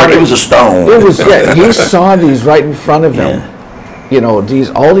 It was a stone. He saw these right in front of him. Yeah. You know,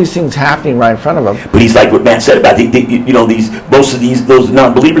 all these things happening right in front of him. But he's like what Matt said about those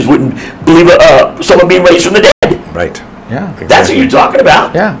non-believers wouldn't believe someone being raised from the dead. Right. Yeah. Exactly. That's what you're talking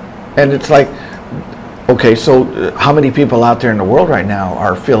about. Yeah. And it's like, okay, so how many people out there in the world right now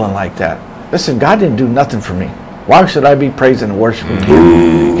are feeling like that? Listen, God didn't do nothing for me. Why should I be praising and worshiping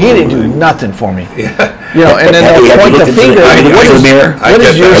him? He didn't do nothing for me. Yeah. You know, and then they'll point the finger.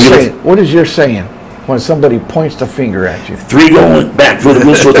 What is your saying when somebody points the finger at you? 3 going back for the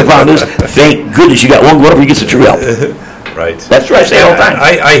wheels with the founders. Thank goodness you got one going up, you get some true help. Right. That's what I say all the time.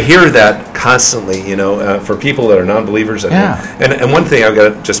 I hear that constantly, you know, for people that are non-believers. And one thing I've got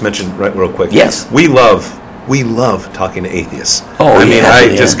to just mention real quick. Yes. We love talking to atheists.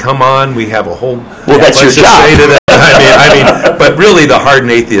 Just come on. We have a whole. Well, that's your job. Say to them, I mean, but really, the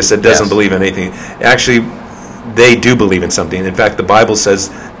hardened atheist that doesn't believe in anything, actually, they do believe in something. In fact, the Bible says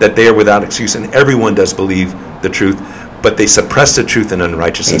that they are without excuse, and everyone does believe the truth. but they suppress the truth in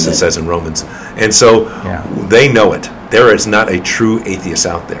unrighteousness, Amen. it says in Romans. And so they know it. There is not a true atheist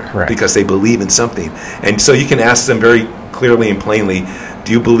out there. Correct. Because they believe in something. And so you can ask them very clearly and plainly,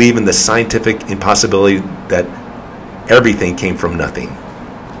 do you believe in the scientific impossibility that everything came from nothing?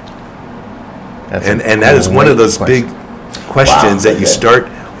 And that is one of those big questions that you start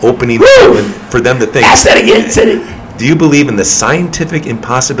opening for them to think. Ask that again. Say it. Do you believe in the scientific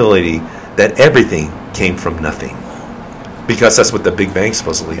impossibility that everything came from nothing? Because that's what the Big Bang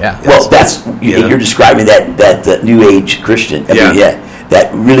supposedly is. Well, that's you're describing that New Age Christian. I mean,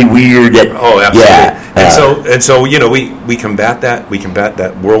 that really weird. Absolutely. Yeah. And so we combat that. We combat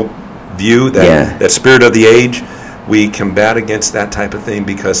that world view, that spirit of the age. We combat against that type of thing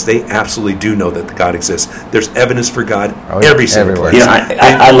because they absolutely do know that God exists. There's evidence for God every single place. You know,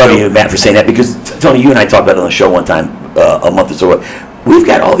 I love you, Matt, for saying that because Tony, you and I talked about it on the show one time a month or so ago. We've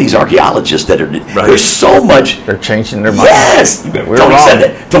got all these archaeologists that are. There's so much. They're changing their mind. Yes, We're Tony wrong. said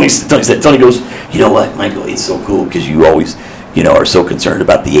that. Tony goes, you know what, Michael? It's so cool because you always, are so concerned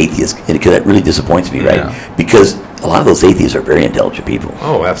about the atheists, because that really disappoints me, right? Yeah. Because a lot of those atheists are very intelligent people.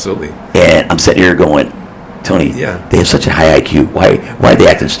 Oh, absolutely. And I'm sitting here going, Tony, they have such a high IQ. Why are they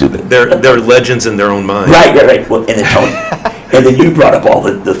acting stupid? They're legends in their own mind. Right. Well, and then Tony, and then you brought up all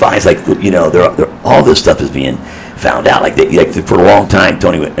the finds, like they're all this stuff is being found out. Like for a long time,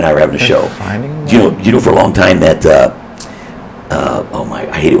 Tony and I were having a show. Do you know for a long time that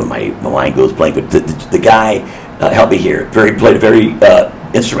I hate it when my mind goes blank. But the guy, help me here, played a very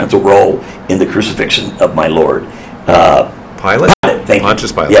instrumental role in the crucifixion of my Lord. Pilate? Thank you.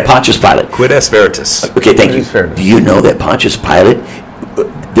 Pontius Pilate. Yeah, Pontius Pilate. Quid est veritas. Okay, thank you. Do you know that Pontius Pilate,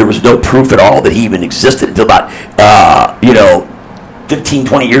 there was no proof at all that he even existed until about, 15,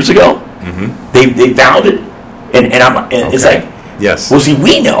 20 years ago? Mm-hmm. They found it. And it's like, yes. Well, see,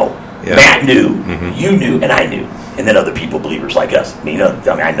 we know. Yeah. Matt knew, you knew, and I knew. And then other people, believers like us.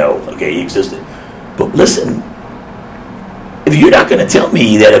 I know, okay, he existed. But listen, if you're not going to tell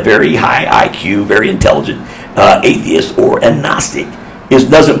me that a very high IQ, very intelligent atheist or agnostic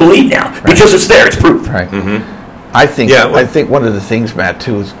doesn't believe now, because it's there, it's proof. Right. Mm-hmm. I think one of the things, Matt,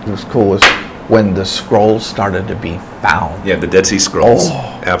 too, was cool was when the scrolls started to be found. Yeah, the Dead Sea Scrolls.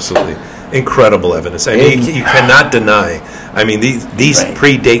 Absolutely. Incredible evidence. I mean, you cannot deny. I mean, these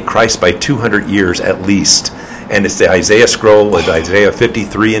predate Christ by 200 years at least. And it's the Isaiah scroll with Isaiah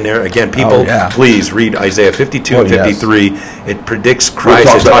 53 in there. Again, people, please read Isaiah 52 and 53. Yes. It predicts Christ.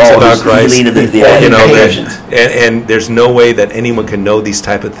 It talks about Christ. And there's no way that anyone can know these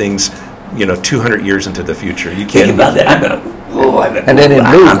type of things, 200 years into the future. You can't. Think about that. And then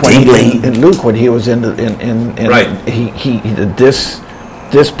in Luke, when he was in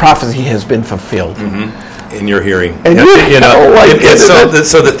this prophecy has been fulfilled. Mm-hmm. In your hearing. And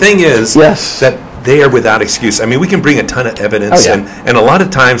so the thing is that they are without excuse. I mean, we can bring a ton of evidence, and a lot of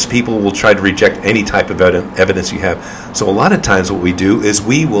times people will try to reject any type of evidence you have. So a lot of times what we do is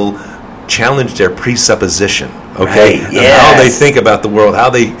we will challenge their presupposition, okay? How they think about the world, how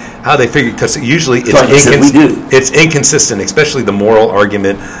they figure, because usually it's inconsistent, especially the moral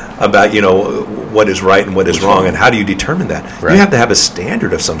argument about what is right and what is wrong, and how do you determine that? Right. You have to have a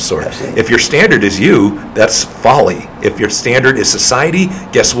standard of some sort. Absolutely. If your standard is you, that's folly. If your standard is society,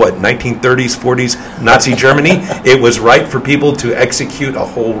 guess what? 1930s, 40s, Nazi Germany, it was right for people to execute a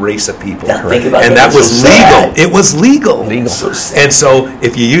whole race of people. And that was legal. It was legal. And so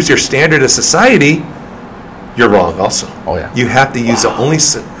if you use your standard of society, you're wrong also. Oh, yeah. You have to use the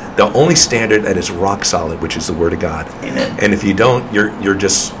only standard that is rock solid, which is the Word of God. Amen. And if you don't, you're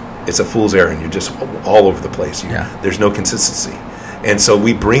just... It's a fool's errand. You're just all over the place. There's no consistency. And so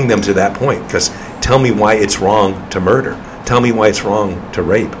we bring them to that point because tell me why it's wrong to murder. Tell me why it's wrong to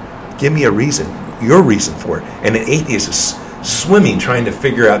rape. Give me a reason, your reason for it. And an atheist is swimming trying to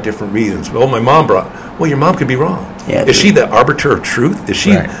figure out different reasons. Well, my mom well, your mom could be wrong. Yeah, is she the arbiter of truth? Is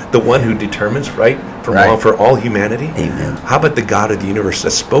she the one who determines right from wrong for all humanity? Amen. How about the God of the universe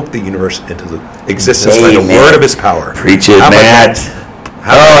that spoke the universe into existence by the word of his power? Preach it, Matt.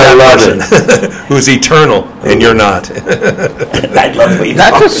 I love it. Who's eternal and you're not. I love what you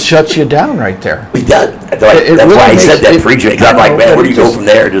that just shuts you down right there. It does. That's why I said that preaching. Because I'm like, man, where do you go from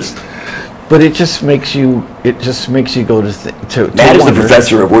there? But it just makes you. It just makes you go to. Matt is the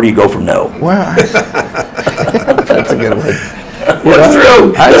professor of where do you go from no. Well, that's a good one. It's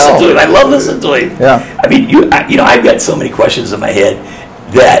true. Listen to it. I love listening to it. Yeah. I mean, I've got so many questions in my head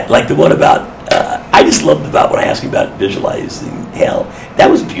that, like the one about. I just loved about when I asked you about visualizing hell. That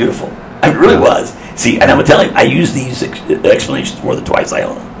was beautiful. I mean, it really was. See, and I'm going to tell you, I use these explanations more than twice I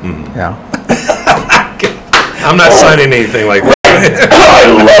own them. Yeah. I'm not signing anything like that.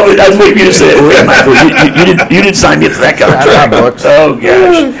 I love it. I was waiting for you to say it. Wait, Michael, you didn't sign me up for that contract. Books. Oh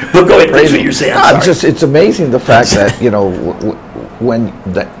gosh. But go ahead. Finish what you're saying. I'm No, sorry. it's amazing the fact that when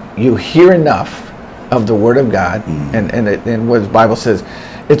you hear enough of the Word of God, and what the Bible says,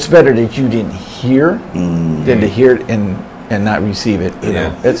 it's better that you didn't hear than to hear it and not receive it. You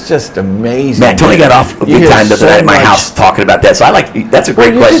know, it's just amazing. Man, Tony got off a You big hear time the other night at my much. house talking about that. So that's a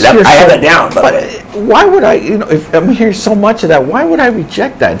great You question. just hear I have so- that down, by the but way. why would I? If I'm hearing so much of that, why would I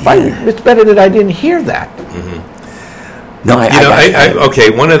reject that? It's better that I didn't hear that. No, Okay,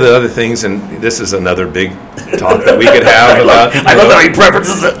 one of the other things, and this is another big talk that we could have about. I love how he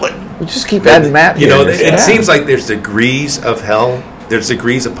preferences it. We just keep adding Matt. You know, here. it seems like there's degrees of hell. There's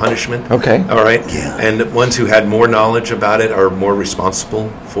degrees of punishment. Okay. All right. Yeah. And the ones who had more knowledge about it are more responsible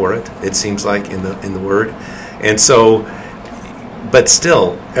for it. It seems like in the Word, and so, but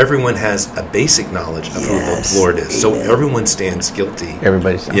still, everyone has a basic knowledge of who the Lord is. So everyone stands guilty.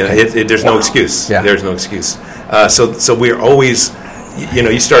 Everybody's You know, okay. there's no excuse. Yeah. There's no excuse. So we're always,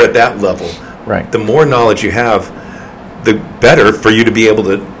 you start at that level. Right. The more knowledge you have, the better for you to be able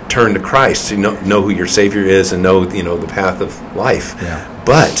to turn to Christ, to know who your Savior is, and know the path of life. Yeah.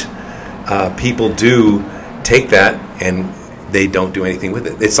 But people do take that and they don't do anything with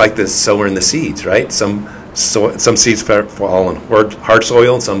it. It's like the sower and the seeds, right? Some seeds fall on hard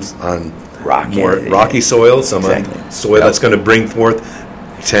soil, some on rocky soil, some on soil that's going to bring forth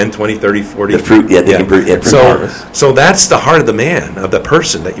 10, 20, 30, 40. The fruit, they can bring harvest. So that's the heart of the man, of the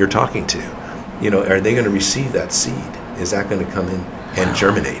person that you're talking to. Are they going to receive that seed? Is that going to come in and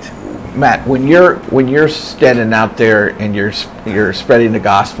germinate? Matt, when you're standing out there and you're spreading the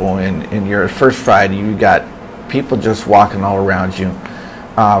gospel and your First Friday, you got people just walking all around you.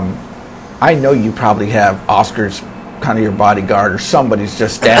 I know you probably have Oscar's kind of your bodyguard, or somebody's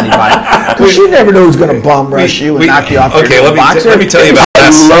just standing by, because you never know who's going to bum rush you and knock you off Okay, your let me tell you about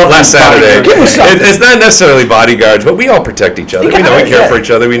last Saturday. It's not necessarily bodyguards, but we all protect each other. We care for each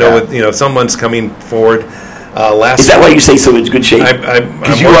other. We know if someone's coming forward. Is that why you say so in good shape? I'm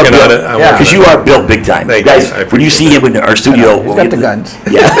working on it. Because you are built big time. Thank guys, you. when you see him in our studio, He's got the guns.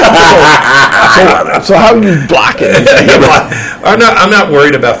 Yeah. So how are you blocking? I'm not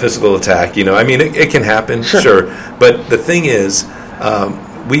worried about physical attack. It can happen, sure. But the thing is,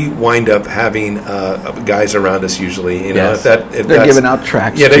 we wind up having guys around us usually. Yes. If they're giving out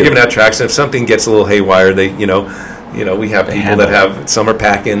tracts. Yeah, they're giving out tracts. And if something gets a little haywire, we have people that have, some are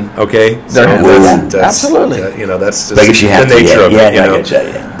packing, okay? Absolutely. That's just Like if you have the to, nature of it, I get you,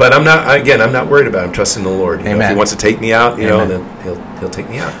 yeah. But I'm not worried about it. I'm trusting the Lord. If He wants to take me out, then He'll take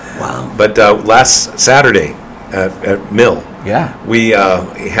me out. Wow. But last Saturday at Mill, we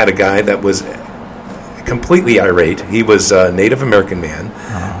had a guy that was completely irate. He was a Native American man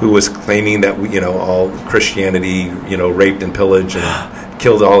who was claiming that all Christianity, raped and pillaged and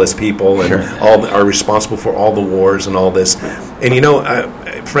killed all his people and all are responsible for all the wars and all this.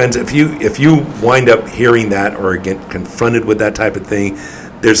 And friends, if you wind up hearing that or get confronted with that type of thing,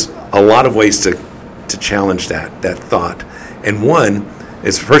 there's a lot of ways to challenge that thought. And one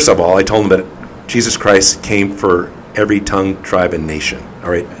is, first of all, I told him that Jesus Christ came for every tongue, tribe, and nation. All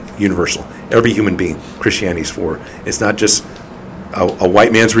right, universal. Every human being, Christianity is for. It's not just a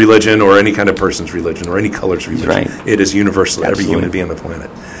white man's religion or any kind of person's religion or any color's religion. Right. It is universal. Absolutely. Every human being on the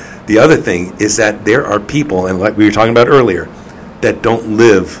planet. The other thing is that there are people, and like we were talking about earlier, that don't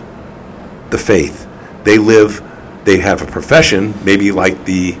live the faith. They have a profession, maybe like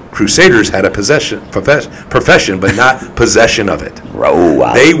the Crusaders had a profession, but not possession of it. Oh,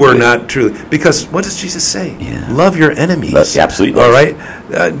 wow. They were not truly, because what does Jesus say? Yeah. Love your enemies. Absolutely. All right.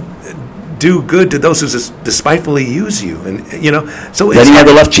 Do good to those who despitefully use you, and So Then you have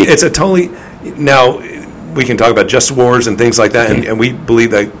the left cheek. It's a totally. Now we can talk about just wars and things like that, and we believe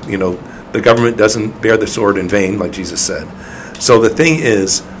that the government doesn't bear the sword in vain, like Jesus said. So the thing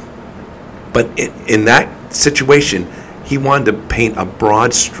is, but in that situation, he wanted to paint a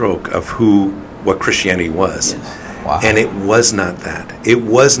broad stroke of what Christianity was. Yes. Wow. And it was not that. It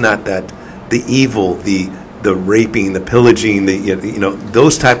was not that the evil, the raping, the pillaging,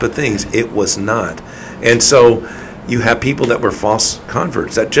 those type of things. It was not. And so you have people that were false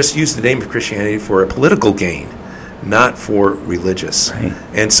converts that just used the name of Christianity for a political gain, not for religious. Right.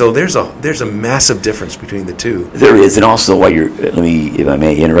 And so there's a massive difference between the two. There is, and also while let me, if I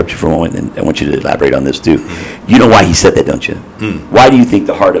may interrupt you for a moment, and I want you to elaborate on this too. Mm-hmm. You know why he said that, don't you? Why do you think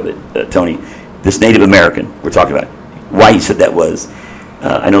the heart of it, Tony, this Native American we're talking about, why he said that was,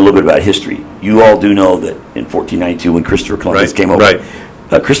 I know a little bit about history. You all do know that in 1492 when Christopher Columbus came over,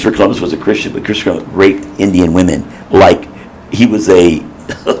 Christopher Columbus was a Christian, but Christopher Columbus raped Indian women like he was you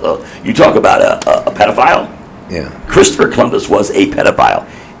talk about a pedophile. Yeah. Christopher Columbus was a pedophile.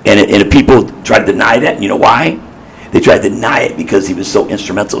 And if people try to deny that, you know why? They try to deny it because he was so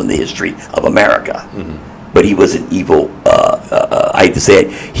instrumental in the history of America. But he was an evil, I hate to say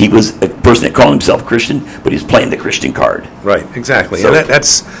it, he was a person that called himself Christian, but he was playing the Christian card. Right, exactly. So- And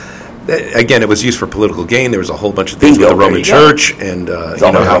that's, again, it was used for political gain. There was a whole bunch of things with the Bingo, Roman there you go. Church and It's all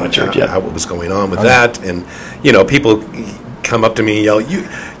about how, Roman Church, yeah. how what was going on with that. And, people come up to me and yell, you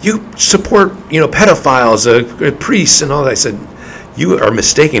support, pedophiles, priests and all that. I said, you are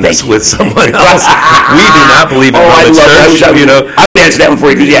mistaking us with someone else. We do not believe in Roman Church. I answered that one for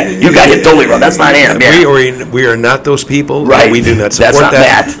you because you got hit totally wrong. That's not him. Yeah. We are not those people. Right. We do not That's support not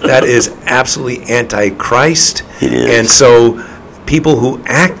that. Matt. That is absolutely anti-Christ. It is. And so people who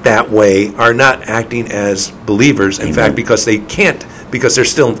act that way are not acting as believers. In fact, because they can't, because they're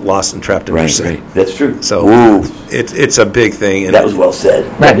still lost and trapped in their sin. Right. That's true. So Ooh, it's a big thing. And that was well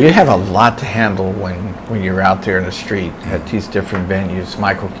said. Man, you have a lot to handle when you're out there in the street at these different venues,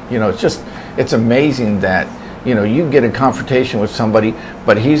 Michael. It's amazing that you get a confrontation with somebody,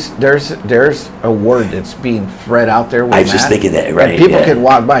 but there's a word that's being thread out there with I was just Matt, thinking that, right, and people yeah. can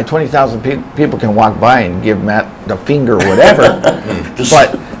walk by, 20,000 people can walk by and give Matt the finger, whatever.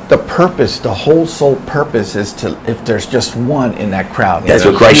 But the purpose, the whole sole purpose is to, if there's just one in that crowd. That's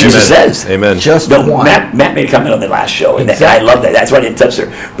what Christ Jesus says. Amen. Just No, one. Matt made a comment on the last show, and Exactly. I love that. That's why I didn't touch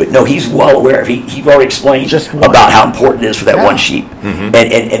there. But no, he's well aware of. He already explained Just one. about how important it is for that Yeah. one sheep, and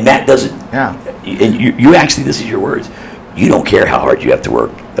Matt doesn't. Yeah. And you actually, this is your words. You don't care how hard you have to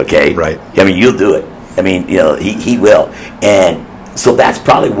work. Okay. Right. I mean, you'll do it. I mean, he will, and so that's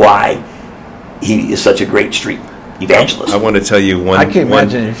probably why he is such a great street evangelist. I want to tell you one. I can one-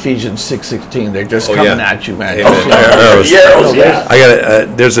 imagine Ephesians 6:16. They're just Oh, coming yeah. at you, man. Amen. Arrows. Arrows, yeah. I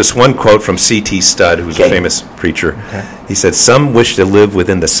got. There's this one quote from C.T. Studd, who's a Okay. famous preacher. He said, "Some wish to live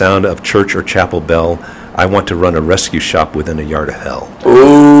within the sound of church or chapel bell. I want to run a rescue shop within a yard of hell."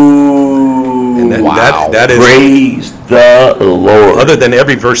 Ooh. And that is, Praise the Lord. other than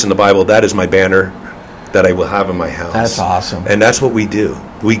every verse in the Bible, that is my banner that I will have in my house. That's awesome. And that's what we do.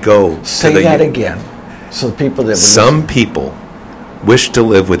 We go Say to the that again. So people that would Some people wish to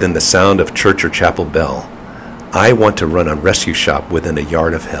live within the sound of church or chapel bell. I want to run a rescue shop within a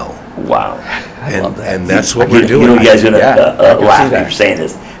yard of hell. Wow. And that's what we're doing. You know, you guys are going to Yeah, I can laugh see that. after saying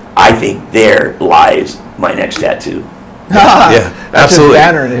this. I think there lies my next tattoo. Yeah, That's absolutely. his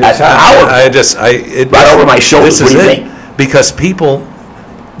banner in his That's house. Right over my shoulders. This What is do you it. think? Because people,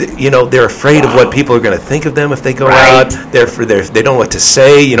 they're afraid of what people are going to think of them if they go Right. out. They don't know what to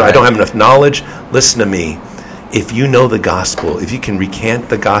say. I Right. don't have enough knowledge. Listen to me. If you know the gospel, if you can recant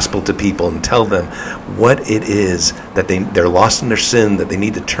the gospel to people and tell them what it is that they're lost in their sin, that they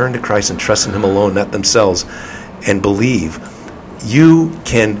need to turn to Christ and trust in Him alone, not themselves, and believe, you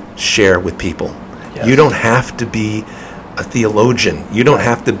can share with people. Yes. You don't have to be a theologian. You don't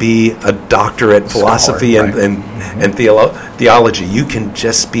have to be a doctor at philosophy right. and theology. You can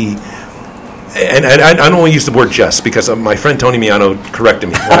just be. And I don't want to use the word just because my friend Tony Miano corrected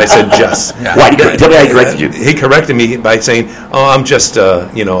me when I said just. Why did you tell me how he corrected you? He corrected me by saying, "Oh, I'm just a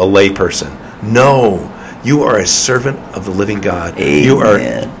lay person." No, you are a servant of the living God. You are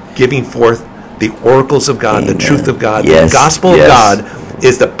Amen. giving forth the oracles of God, the Amen. truth of God, Yes, the gospel yes. of God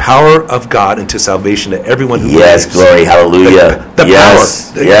is the power of God unto salvation to everyone who Yes, believes. glory, hallelujah. The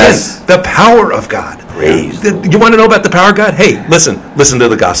Yes, power. yes. Again, the power of God. Praise You want to know about the power of God? Hey, listen to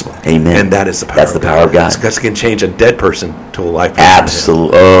the gospel. Amen. And that is the power That's of the power of God. Because it can change a dead person to a life person.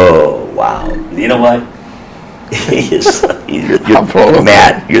 Absolutely. Oh, wow. You know what?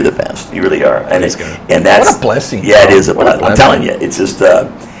 Matt, you're the best. You really are. And, Praise God. and that's What a blessing. Yeah, it is a What a blessing. I'm blessing. telling you, it's just.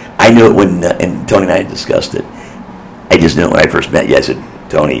 I knew it when, and Tony and I discussed it. I just knew it when I first met you. I said,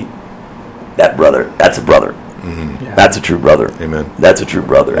 Tony, that brother, that's a brother. Yeah. That's a true brother. Amen. That's a true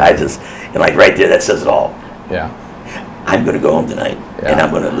brother. And like right there, that says it all. Yeah. I'm going to go home tonight, and Yeah. I'm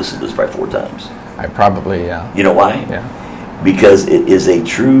going to listen to this probably 4 times. I probably, yeah. You know why? Yeah. Because it is a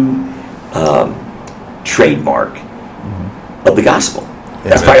true trademark of the gospel.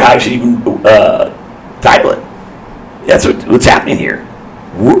 That's probably how I should even title it. That's what's happening here.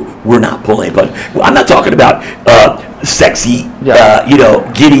 We're not pulling any punches. Well, I'm not talking about sexy, Yeah.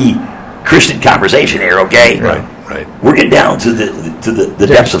 giddy Christian conversation here. Okay, Right. We're getting down to the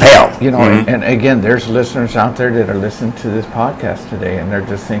depths of hell. And again, there's listeners out there that are listening to this podcast today, and they're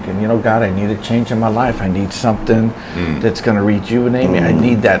just thinking, God, I need a change in my life. I need something that's going to rejuvenate me. I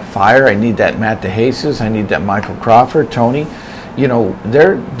need that fire. I need that Matt DeJesus. I need that Michael Crawford, Tony.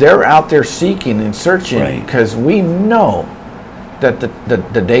 They're out there seeking and searching Right. because we know that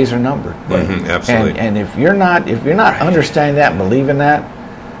the days are numbered. Mhm, absolutely. And if you're not understanding that, believing that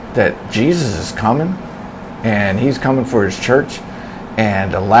Jesus is coming, and He's coming for His church,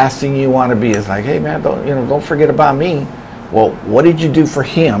 And the last thing you want to be is like, hey man, don't forget about me. Well, what did you do for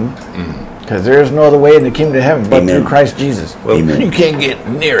him? Because there is no other way in the kingdom of heaven but through Christ Jesus. Well, you can't get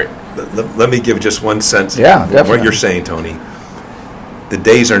near it. Let me give just one sense. Yeah, of definitely. what you're saying, Tony. The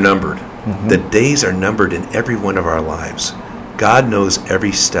days are numbered. The days are numbered in every one of our lives. God knows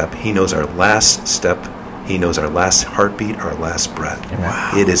every step. He knows our last step. He knows our last heartbeat, our last breath.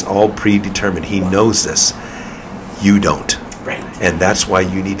 Wow. It is all predetermined. He knows this. You don't. Right. And that's why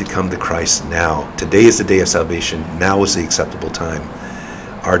you need to come to Christ now. Today is the day of salvation. Now is the acceptable time.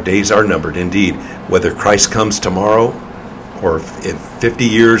 Our days are numbered indeed. Whether Christ comes tomorrow or in 50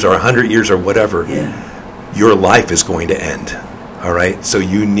 years or 100 years or whatever, your life is going to end. All right? So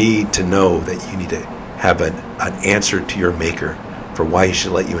you need to know that you need to have an answer to your Maker for why he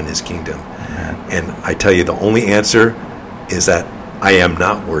should let you in his kingdom. And I tell you, the only answer is that I am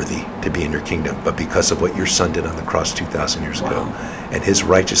not worthy to be in your kingdom, but because of what your son did on the cross 2,000 years ago, and his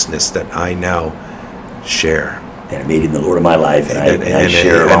righteousness that I now share. And I made him the Lord of my life, and I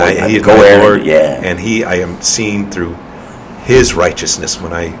share and along he is go my Aaron, Lord, yeah. and I am seen through his righteousness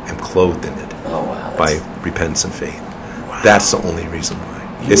when I am clothed in it by repentance and faith. Wow. That's the only reason why.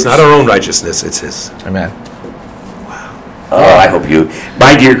 It's not our own righteousness, it's his. Amen. Oh, I hope you,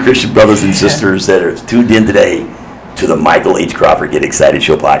 my dear Christian brothers and sisters that are tuned in today to the Michael H. Crawford Get Excited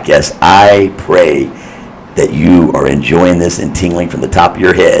Show podcast, I pray that you are enjoying this and tingling from the top of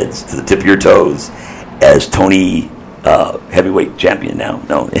your heads to the tip of your toes as Tony, heavyweight champion now, and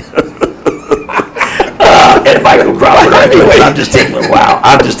Michael Crawford, I'm just tingling. Wow,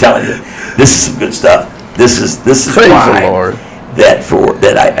 I'm just telling you, this is some good stuff. This is Praise why the Lord.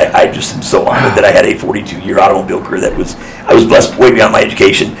 I just am so honored that I had a 42-year automobile career I was blessed way beyond my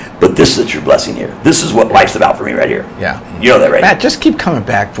education, but this is a true blessing here. This is what life's about for me right here. Yeah. You know that, right? Matt, just keep coming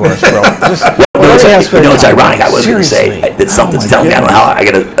back for us, bro. It's ironic. I was going to say that something's telling me I don't know how I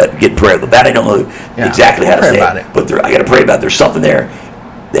got to get prayer. That I don't know exactly how to say about it. But I got to pray about it. There's something there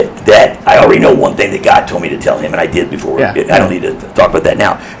that I already know one thing that God told me to tell him, and I did before. Yeah. I don't need to talk about that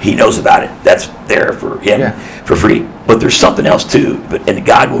now. He knows about it. That's there for him for free. But there's something else too, and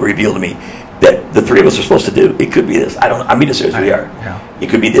God will reveal to me that the three of us are supposed to do. It could be this. I mean, as serious we are. Yeah. It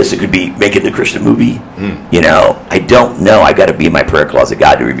could be this. It could be making the Christian movie. You know, I don't know. I got to be in my prayer closet.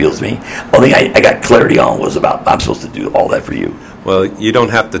 God reveals to me. Only thing I got clarity on was about I'm supposed to do all that for you. Well, you don't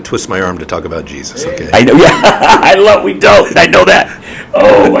have to twist my arm to talk about Jesus, okay? I know, we don't. I know that.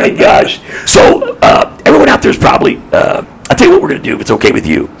 Oh, my gosh. So, everyone out there is probably, I'll tell you what we're going to do, if it's okay with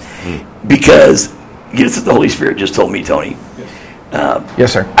you. Because, this is the Holy Spirit just told me, Tony.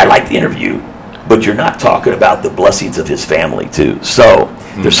 Yes, sir. I like the interview, but you're not talking about the blessings of his family, too. So,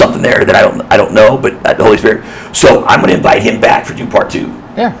 there's something there that I don't know, but the Holy Spirit. So, I'm going to invite him back for part 2.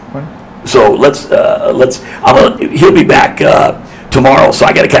 Yeah. So, he'll be back tomorrow, so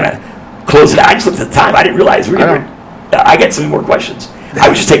I got to kind of close it out. I just looked at the time. I didn't realize I got some more questions. I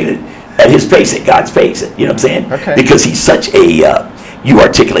was just taking it at his pace, at God's pace. You know what I'm saying? Okay. Because he's such a, you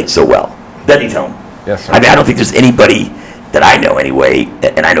articulate so well. Doesn't he, Tone? Yes, sir. I mean, I don't think there's anybody that I know anyway,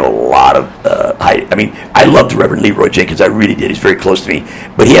 and I know a lot of, I loved Reverend Leroy Jenkins. I really did. He's very close to me.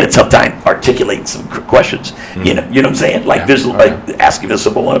 But he had a tough time articulating some questions. You know what I'm saying? Like asking a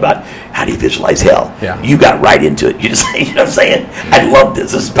simple one about how do you visualize hell? Yeah. You got right into it. You just, you know what I'm saying? I love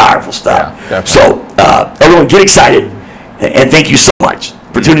this. This is powerful stuff. Yeah, so, everyone get excited, and thank you so much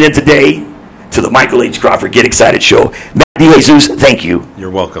for tuning in today to the Michael H. Crawford Get Excited Show. Matt DeJesus, thank you.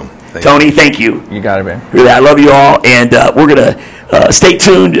 You're welcome. Tony, thank you. You got it, man. Really, I love you all, and we're going to stay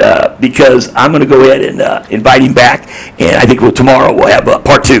tuned because I'm going to go ahead and invite him back, and I think tomorrow we'll have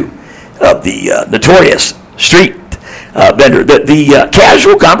part 2 of the notorious street vendor, the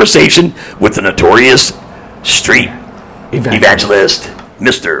casual conversation with the notorious street evangelist,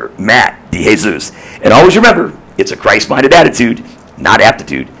 Mr. Matt DeJesus. And always remember, it's a Christ-minded attitude, not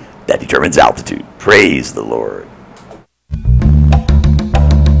aptitude, that determines altitude. Praise the Lord.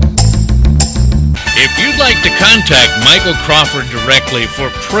 If you'd like to contact Michael Crawford directly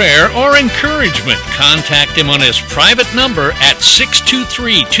for prayer or encouragement, contact him on his private number at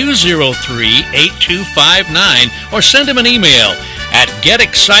 623-203-8259 or send him an email at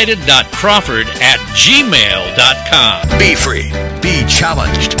getexcited.crawford@gmail.com. Be free, be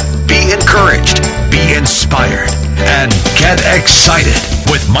challenged, be encouraged, be inspired, and get excited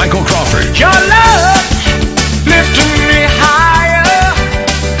with Michael Crawford. Your love lifted